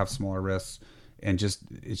collectors that have smaller wrists, and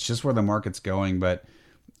it's just where the market's going. But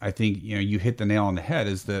I think, you hit the nail on the head,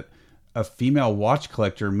 is that a female watch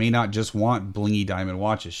collector may not just want blingy diamond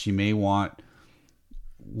watches. She may want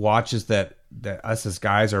watches that us as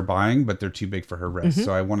guys are buying, but they're too big for her wrist. Mm-hmm.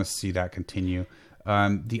 So I want to see that continue.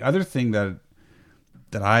 The other thing that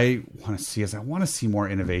I want to see is I want to see more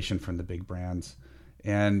innovation from the big brands.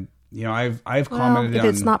 And I've commented if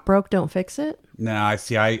it's not broke, don't fix it. No,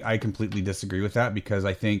 I completely disagree with that, because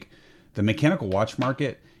I think the mechanical watch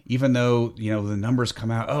market, even though, the numbers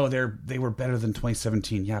come out, they were better than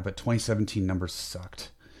 2017. Yeah, but 2017 numbers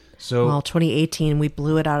sucked. So 2018, we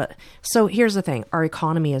blew it out. So here's the thing. Our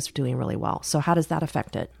economy is doing really well. So how does that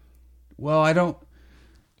affect it? Well,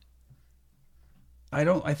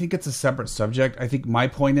 I think it's a separate subject. I think my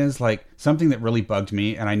point is, like, something that really bugged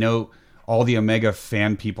me, and I know all the Omega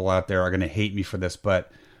fan people out there are going to hate me for this,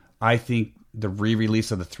 but I think the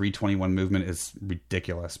re-release of the 321 movement is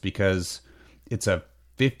ridiculous, because it's a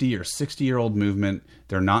 50 or 60-year-old movement.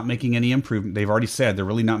 They're not making any improvement. They've already said they're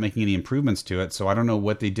really not making any improvements to it. So I don't know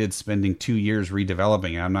what they did spending 2 years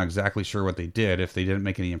redeveloping it. I'm not exactly sure what they did if they didn't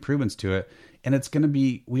make any improvements to it. And it's going to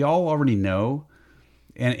be, we all already know,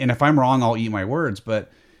 and if I'm wrong, I'll eat my words,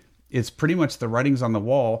 but it's pretty much the writing's on the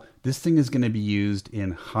wall. This thing is going to be used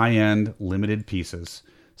in high-end limited pieces.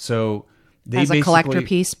 So as a collector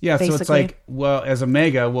piece, yeah. basically. So it's like, well, as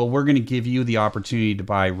Omega, we're going to give you the opportunity to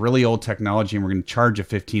buy really old technology, and we're going to charge you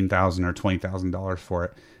 $15,000 or $20,000 for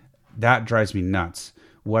it. That drives me nuts.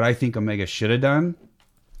 What I think Omega should have done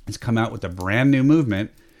is come out with a brand new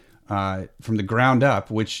movement from the ground up,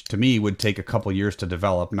 which to me would take a couple years to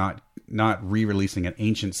develop, not re-releasing an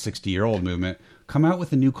ancient 60-year-old movement. Come out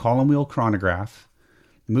with a new column wheel chronograph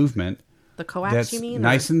movement. The coax, that's you mean?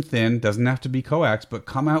 Nice and thin, doesn't have to be coax, but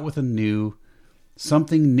come out with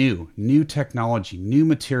something new technology, new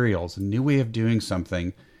materials, a new way of doing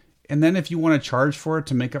something. And then if you want to charge for it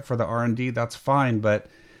to make up for the R&D, that's fine. But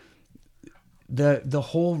the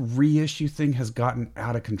whole reissue thing has gotten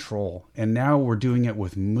out of control, and now we're doing it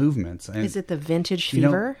with movements. And, is it the vintage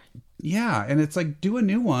fever? Yeah, and it's like, do a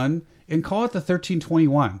new one and call it the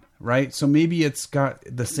 1321, right? So maybe it's got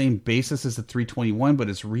the same basis as the 321, but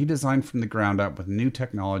it's redesigned from the ground up with new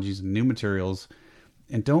technologies and new materials.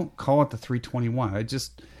 And don't call it the 321.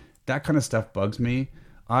 That kind of stuff bugs me.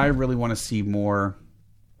 I really want to see more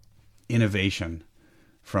innovation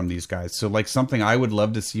from these guys. So like something I would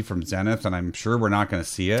love to see from Zenith, and I'm sure we're not going to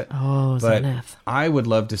see it. Oh, but Zenith. I would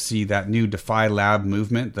love to see that new Defy Lab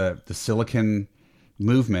movement, the silicon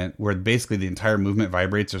movement, where basically the entire movement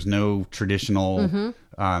vibrates. There's no traditional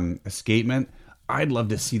escapement. I'd love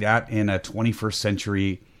to see that in a 21st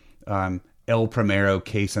century El Primero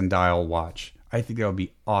case and dial watch. I think that would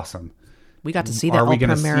be awesome. We got to see that El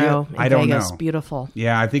Primero in Vegas. Beautiful.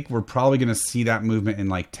 Yeah, I think we're probably going to see that movement in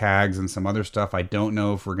like tags and some other stuff. I don't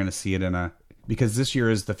know if we're going to see it because this year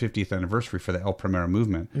is the 50th anniversary for the El Primero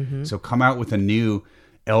movement. Mm-hmm. So come out with a new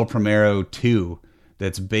El Primero 2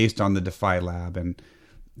 that's based on the Defy Lab. And,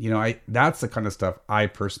 that's the kind of stuff I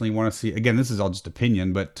personally want to see. Again, this is all just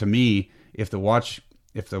opinion, but to me, if the watch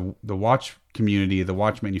community, the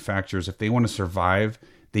watch manufacturers, if they want to survive,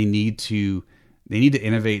 they need to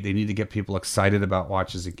innovate. They need to get people excited about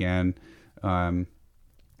watches again. I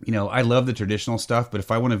love the traditional stuff, but if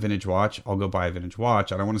I want a vintage watch, I'll go buy a vintage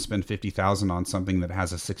watch. I don't want to spend $50,000 on something that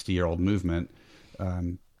has a 60-year-old movement,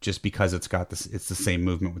 just because it's the same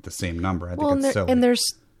movement with the same number. I think it's silly. And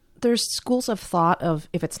there's schools of thought of,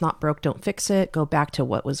 if it's not broke, don't fix it. Go back to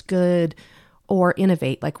what was good, or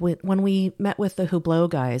innovate. Like when we met with the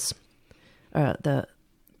Hublot guys, the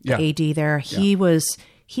AD there, he was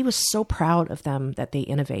so proud of them that they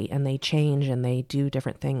innovate and they change and they do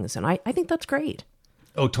different things. And I think that's great.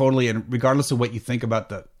 Oh, totally. And regardless of what you think about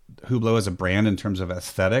the Hublot as a brand in terms of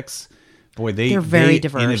aesthetics, boy, they're very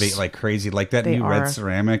diverse. Innovate like crazy. Like that new red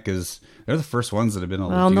ceramic they're the first ones that have been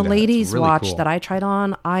able to do that. The ladies' really watch that I tried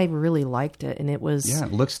on, I really liked it. And it was... Yeah,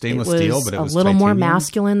 it looked stainless steel, but it was a little titanium. more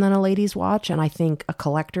masculine than a ladies' watch. And I think a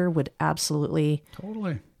collector would absolutely...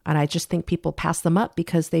 Totally. And I just think people pass them up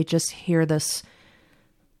because they just hear this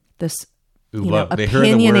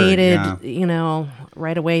opinionated,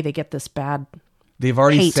 right away they get this bad... They've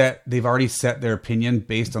already set their opinion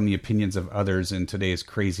based on the opinions of others in today's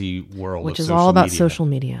crazy world, which is all about social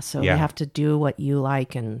media. So you have to do what you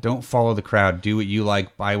like, and don't follow the crowd. Do what you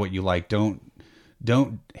like. Buy what you like. Don't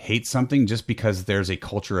don't hate something just because there's a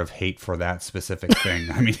culture of hate for that specific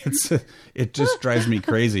thing. I mean, it just drives me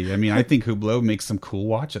crazy. I mean, I think Hublot makes some cool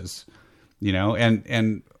watches, you know,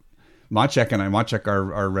 and Maciek,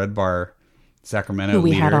 our Red Bar Sacramento who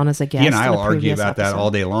we leader, had on as a guest. He and I will argue about episode. that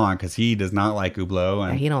all day long because he does not like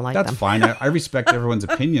Hublot. And he don't like that's them. fine. I respect everyone's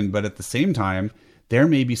opinion, but at the same time, there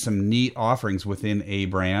may be some neat offerings within a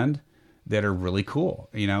brand that are really cool.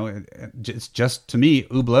 You know, it's just to me,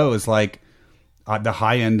 Hublot is like the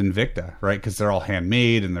high end Invicta, right? Because they're all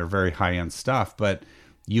handmade and they're very high end stuff. But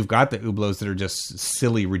you've got the Hublots that are just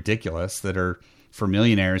silly, ridiculous, that are for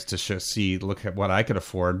millionaires to see. Look at what I could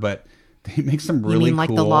afford, but they make some really. You mean like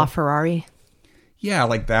cool, the LaFerrari? Yeah,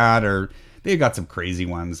 like that, or they've got some crazy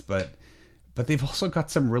ones, but they've also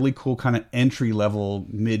got some really cool kind of entry level,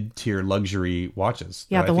 mid tier luxury watches.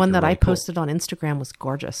 Yeah, the one that really I posted on Instagram was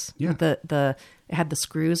gorgeous. Yeah, it had the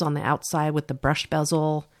screws on the outside with the brush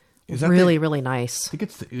bezel. Is that really, really nice. I think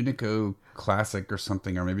it's the Unico Classic or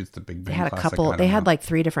something, or maybe it's the Big Bang. They had Classic, a couple. They had like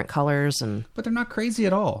 3 different colors, but they're not crazy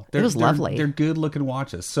at all. It was lovely. They're good looking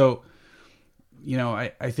watches. So, you know,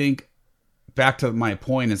 I think back to my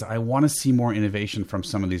point is I want to see more innovation from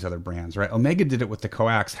some of these other brands, right? Omega did it with the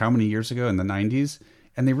Coax how many years ago in the 90s,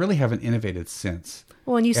 and they really haven't innovated since.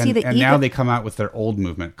 Well, and and now they come out with their old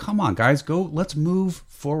movement. Come on, guys, let's move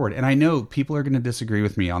forward. And I know people are going to disagree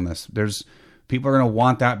with me on this. People are going to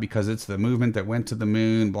want that because it's the movement that went to the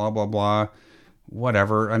moon, blah, blah, blah,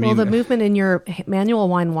 whatever. I mean, the movement in your manual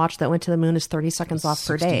wine watch that went to the moon is 30 seconds off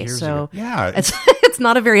per day. So yeah, it's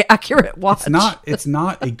not a very accurate watch. It's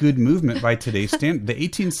not a good movement by today's standard. The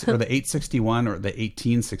 861 or the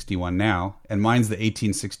 1861 now, and mine's the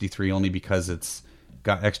 1863 only because it's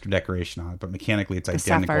got extra decoration on it, but mechanically it's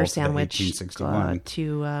identical to the 1861.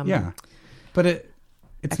 Yeah, but it's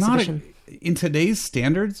exhibition. Not in today's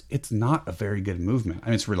standards, it's not a very good movement. I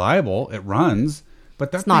mean, it's reliable, it runs, but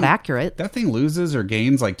that's not accurate. That thing loses or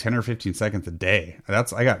gains like 10 or 15 seconds a day.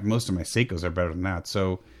 I got most of my Seikos are better than that.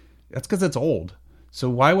 So that's because it's old. So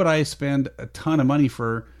why would I spend a ton of money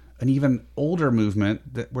for an even older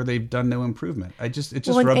movement where they've done no improvement? It just rubs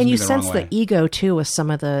me the wrong way. And you sense the ego too with some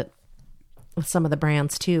of the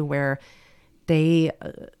brands too, where they.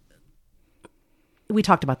 We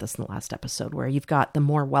talked about this in the last episode, where you've got the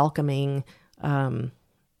more welcoming,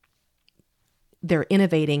 they're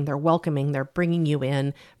innovating, they're welcoming, they're bringing you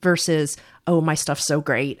in versus, oh, my stuff's so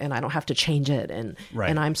great and I don't have to change it. And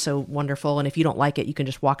I'm so wonderful. And if you don't like it, you can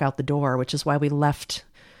just walk out the door, which is why we left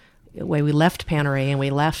Panerai and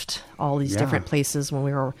we left all these different places when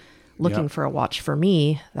we were looking for a watch for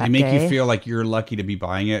me that day. They make you feel like you're lucky to be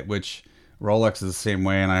buying it, which Rolex is the same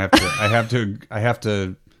way. And I have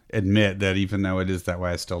to admit that even though it is that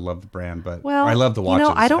way, I still love the brand, but I love the watches.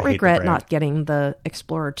 I don't regret not getting the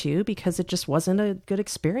Explorer 2 because it just wasn't a good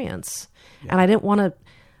experience. And I didn't want to,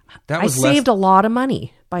 I saved a lot of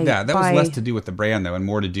money by, that was less to do with the brand though, and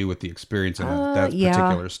more to do with the experience in that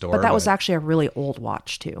particular store. But that was actually a really old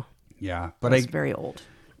watch too. Yeah. But it's very old.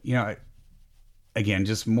 You know, again,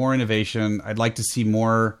 just more innovation. I'd like to see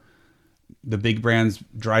more, the big brands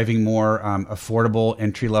driving more affordable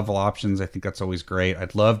entry-level options. I think that's always great. I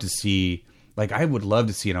would love to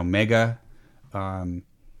see an Omega. And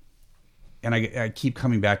I keep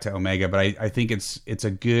coming back to Omega, but I think it's a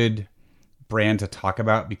good brand to talk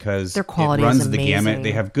about because their quality it runs is amazing. The gamut.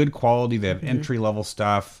 They have good quality. They have entry-level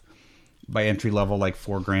stuff. By entry-level, like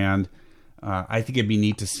 $4,000. I think it'd be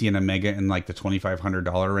neat to see an Omega in like the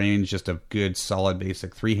 $2,500 range. Just a good, solid,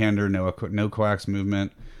 basic three-hander, no coax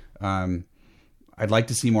movement. I'd like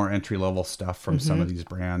to see more entry-level stuff from some of these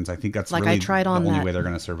brands. I think that's really the only way they're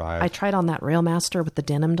going to survive. I tried on that Railmaster with the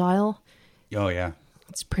denim dial. Oh, yeah.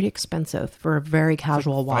 It's pretty expensive for a very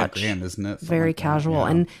casual watch. $5,000, isn't it? Very like casual. Yeah.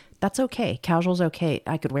 And that's okay. Casual's okay.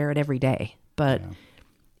 I could wear it every day. But,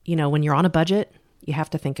 when you're on a budget, you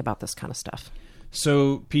have to think about this kind of stuff.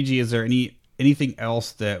 So, PG, is there anything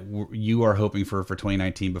else that you are hoping for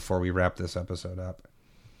 2019 before we wrap this episode up?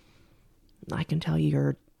 I can tell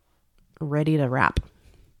you're ready to wrap.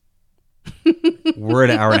 We're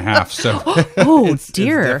at an hour and a half, so it's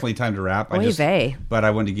definitely time to wrap. But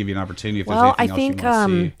I wanted to give you an opportunity if there's anything else you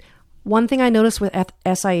want to see. One thing I noticed with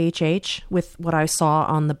SIHH, with what I saw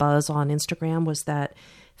on the buzz on Instagram, was that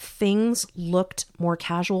things looked more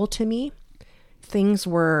casual to me. Things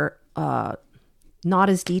were not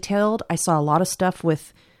as detailed. I saw a lot of stuff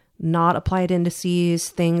with not applied indices,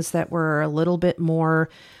 things that were a little bit more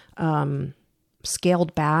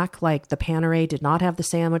scaled back, like the Panerai did not have the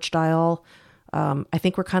sandwich dial. I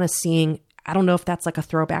think we're kind of seeing, I don't know if that's like a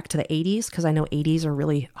throwback to the 80s, because I know 80s are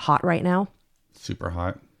really hot right now. Super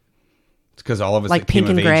hot. It's because all of us like that came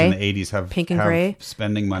Pink of and age Gray. in the 80s have Gray.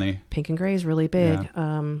 spending money. Pink and Gray is really big.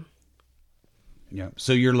 Yeah.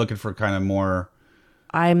 So you're looking for kind of more...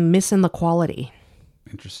 I'm missing the quality.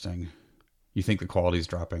 Interesting. You think the quality's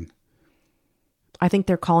dropping? I think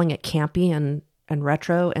they're calling it campy and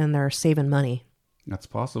retro, and they're saving money. That's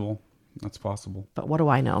possible. That's possible. But what do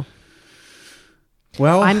I know?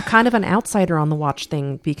 Well, I'm kind of an outsider on the watch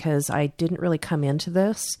thing because I didn't really come into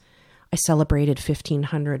this. I celebrated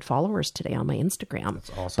 1,500 followers today on my Instagram.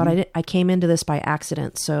 That's awesome. But I came into this by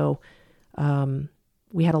accident. So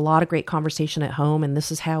we had a lot of great conversation at home, and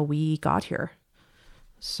this is how we got here.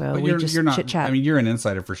 So we just chit chat. I mean, you're an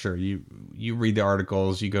insider for sure. You read the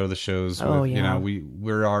articles, you go to the shows. Oh, with, yeah.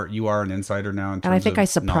 You are an insider now in terms and I think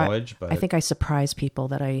of knowledge. But I think I surprise people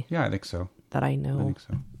that I think so. That I know I think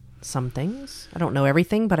so. Some things. I don't know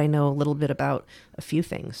everything, but I know a little bit about a few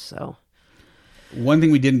things. So one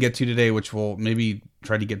thing we didn't get to today, which we'll maybe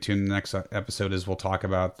try to get to in the next episode, is we'll talk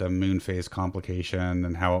about the moon phase complication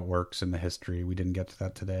and how it works in the history. We didn't get to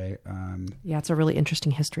that today. Yeah, it's a really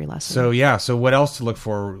interesting history lesson. So what else to look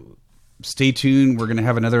for? Stay tuned. We're going to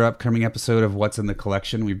have another upcoming episode of What's in the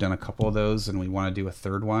Collection. We've done a couple of those, and we want to do a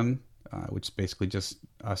third one, which is basically just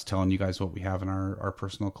us telling you guys what we have in our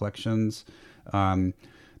personal collections.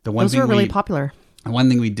 Those were really popular. One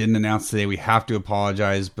thing we didn't announce today, we have to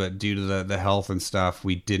apologize, but due to the health and stuff,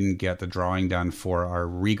 we didn't get the drawing done for our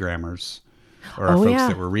regrammers, or our folks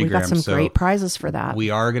that were regrammed. We got some great prizes for that.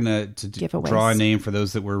 We are going to draw a name for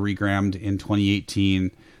those that were regrammed in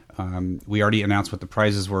 2018. We already announced what the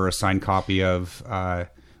prizes were: a signed copy of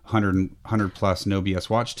 100 plus No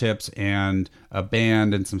BS watch tips, and a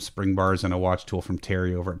band, and some spring bars, and a watch tool from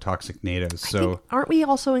Terry over at Toxic Natives. So aren't we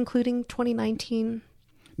also including 2019?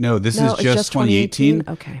 No, this is just 2018.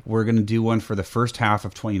 Okay. We're going to do one for the first half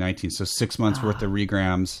of 2019. So 6 months worth of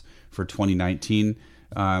regrams for 2019.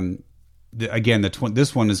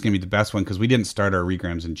 This one is going to be the best one because we didn't start our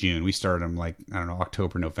regrams in June. We started them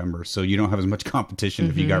October, November. So you don't have as much competition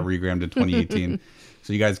if you got regrammed in 2018.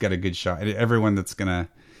 So you guys got a good shot. Everyone that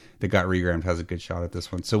got regrammed has a good shot at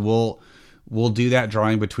this one. So we'll do that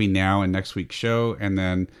drawing between now and next week's show, and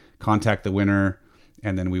then contact the winner.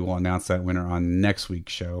 And then we will announce that winner on next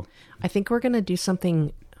week's show. I think we're going to do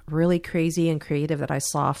something really crazy and creative that I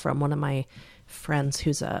saw from one of my friends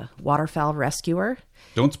who's a waterfowl rescuer.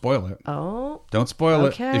 Don't spoil it. Oh. Don't spoil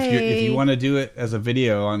it. If you want to do it as a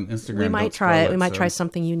video on Instagram, we might try it. We might try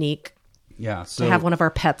something unique. Yeah. So to have one of our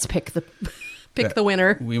pets pick the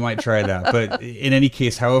winner. We might try that. But in any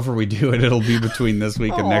case, however we do it, it'll be between this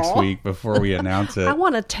week and next week before we announce it. I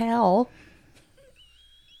want to tell.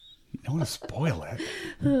 I don't want to spoil it.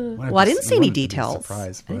 Well, I didn't say any details.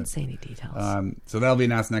 Surprise, I didn't say any details. So that'll be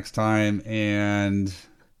announced next time, and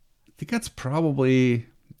I think that's probably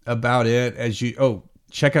about it.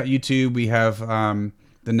 Check out YouTube. We have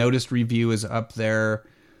the Noticed review is up there.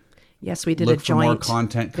 Yes, we did Look a joint for more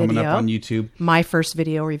content coming up on YouTube. My first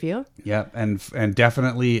video review. Yeah, and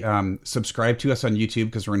definitely subscribe to us on YouTube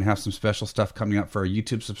because we're going to have some special stuff coming up for our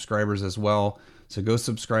YouTube subscribers as well. So go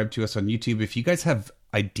subscribe to us on YouTube. If you guys have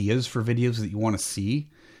ideas for videos that you want to see,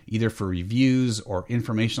 either for reviews or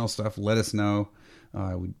informational stuff, let us know.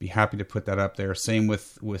 We'd be happy to put that up there. Same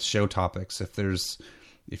with show topics.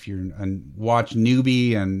 If you're a watch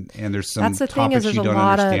newbie and there's some topics you don't understand, let us know. That's the thing, is there's a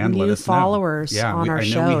lot of new followers on our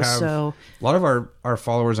show. So a lot of our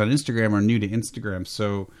followers on Instagram are new to Instagram.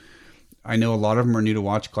 So I know a lot of them are new to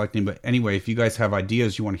watch collecting. But anyway, if you guys have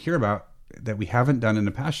ideas you want to hear about that we haven't done in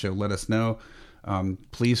the past show, let us know.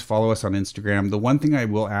 Please follow us on Instagram. The one thing I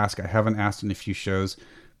will ask, I haven't asked in a few shows,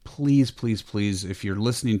 please, if you're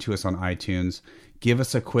listening to us on iTunes, give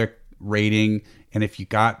us a quick rating. And if you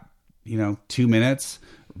got, 2 minutes,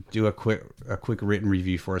 do a quick written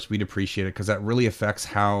review for us. We'd appreciate it because that really affects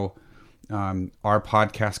how our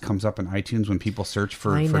podcast comes up in iTunes when people search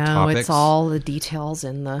for topics. It's all the details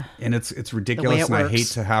and it's ridiculous, and I hate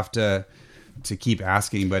to have to keep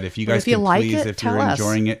asking, but if you guys could please, like it, if you're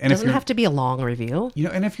enjoying it, and it doesn't have to be a long review,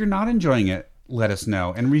 and if you're not enjoying it, let us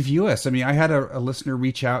know and review us. I mean, I had a listener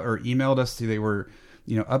reach out or emailed us. They were,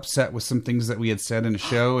 upset with some things that we had said in a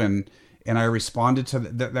show, and I responded to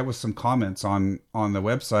that with some comments on the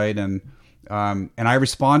website, and I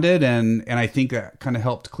responded, and I think that kind of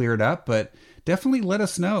helped clear it up. But definitely let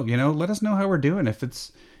us know. Let us know how we're doing.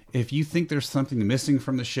 If you think there's something missing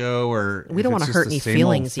from the show, or we don't want to hurt any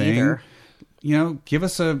feelings either. Give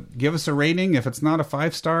us a rating. If it's not a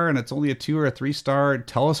 5-star and it's only a 2 or a 3-star,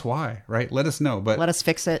 tell us why, right? Let us know, but let us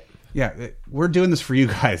fix it. Yeah. We're doing this for you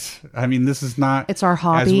guys. I mean, this is not, it's our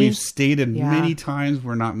hobby. As we've stated many times,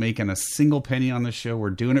 we're not making a single penny on the show.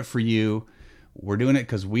 We're doing it for you. We're doing it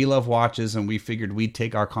because we love watches, and we figured we'd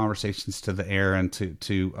take our conversations to the air and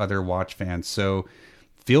to other watch fans. So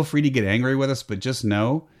feel free to get angry with us, but just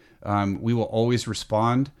know we will always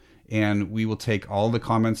respond, and we will take all the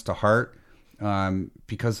comments to heart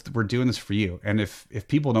because we're doing this for you. And if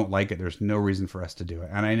people don't like it, there's no reason for us to do it.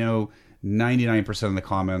 And I know 99% of the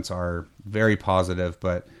comments are very positive,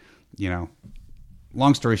 but,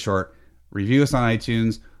 long story short, review us on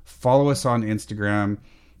iTunes, follow us on Instagram,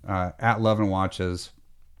 at Love and Watches.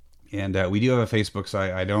 And we do have a Facebook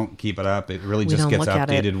site. I don't keep it up. It really just gets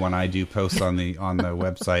updated when I do posts on the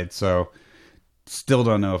website. So still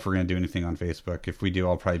don't know if we're going to do anything on Facebook. If we do,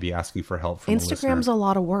 I'll probably be asking for help from Instagram's a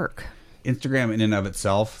lot of work. Instagram in and of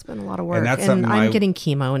itself. It's been a lot of work. And I'm getting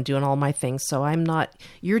chemo and doing all my things. So I'm not,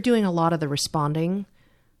 you're doing a lot of the responding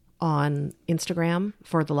on Instagram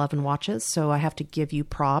for the Love and Watches. So I have to give you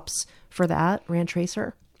props for that, Ranch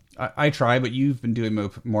Racer. I try, but you've been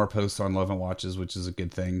doing more posts on Love and Watches, which is a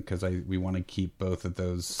good thing because we want to keep both of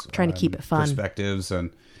those trying to keep it fun perspectives.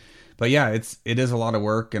 But yeah, it is a lot of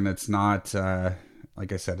work, and it's not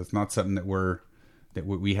like I said, it's not something that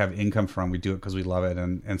we have income from. We do it because we love it,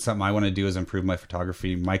 and something I want to do is improve my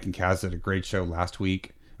photography. Mike and Kaz did a great show last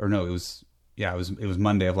week, or no, it was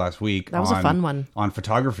Monday of last week. That was a fun one on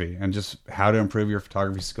photography and just how to improve your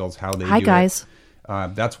photography skills. How they Hi do guys. It.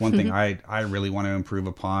 That's one thing I really want to improve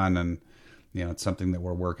upon, and it's something that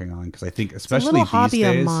we're working on because I think especially these hobby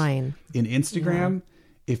days of mine. In Instagram,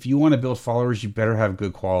 if you want to build followers, you better have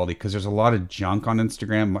good quality because there's a lot of junk on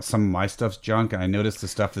Instagram. Some of my stuff's junk, and I noticed the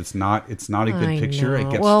stuff that's not. It's not a good picture. It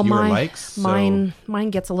gets fewer likes. Mine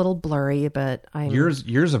gets a little blurry, but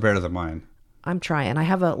yours are better than mine. I'm trying. I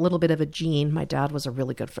have a little bit of a gene. My dad was a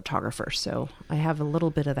really good photographer, so I have a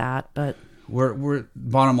little bit of that, but. We're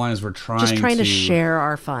bottom line is we're trying to share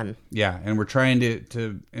our fun. Yeah, and we're trying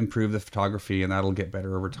to improve the photography, and that'll get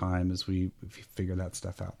better over time as we figure that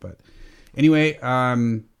stuff out. But anyway, I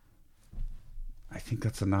think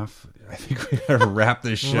that's enough. I think we gotta wrap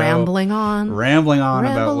this show. Rambling on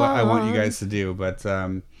about what I want you guys to do. But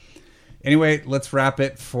anyway, let's wrap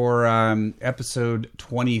it for episode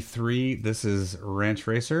 23. This is Ranch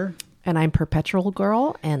Racer. And I'm Perpetual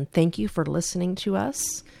Girl, and thank you for listening to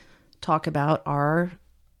us talk about our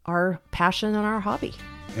passion and our hobby.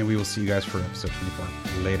 And we will see you guys for episode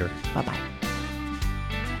 24. Later. Bye-bye.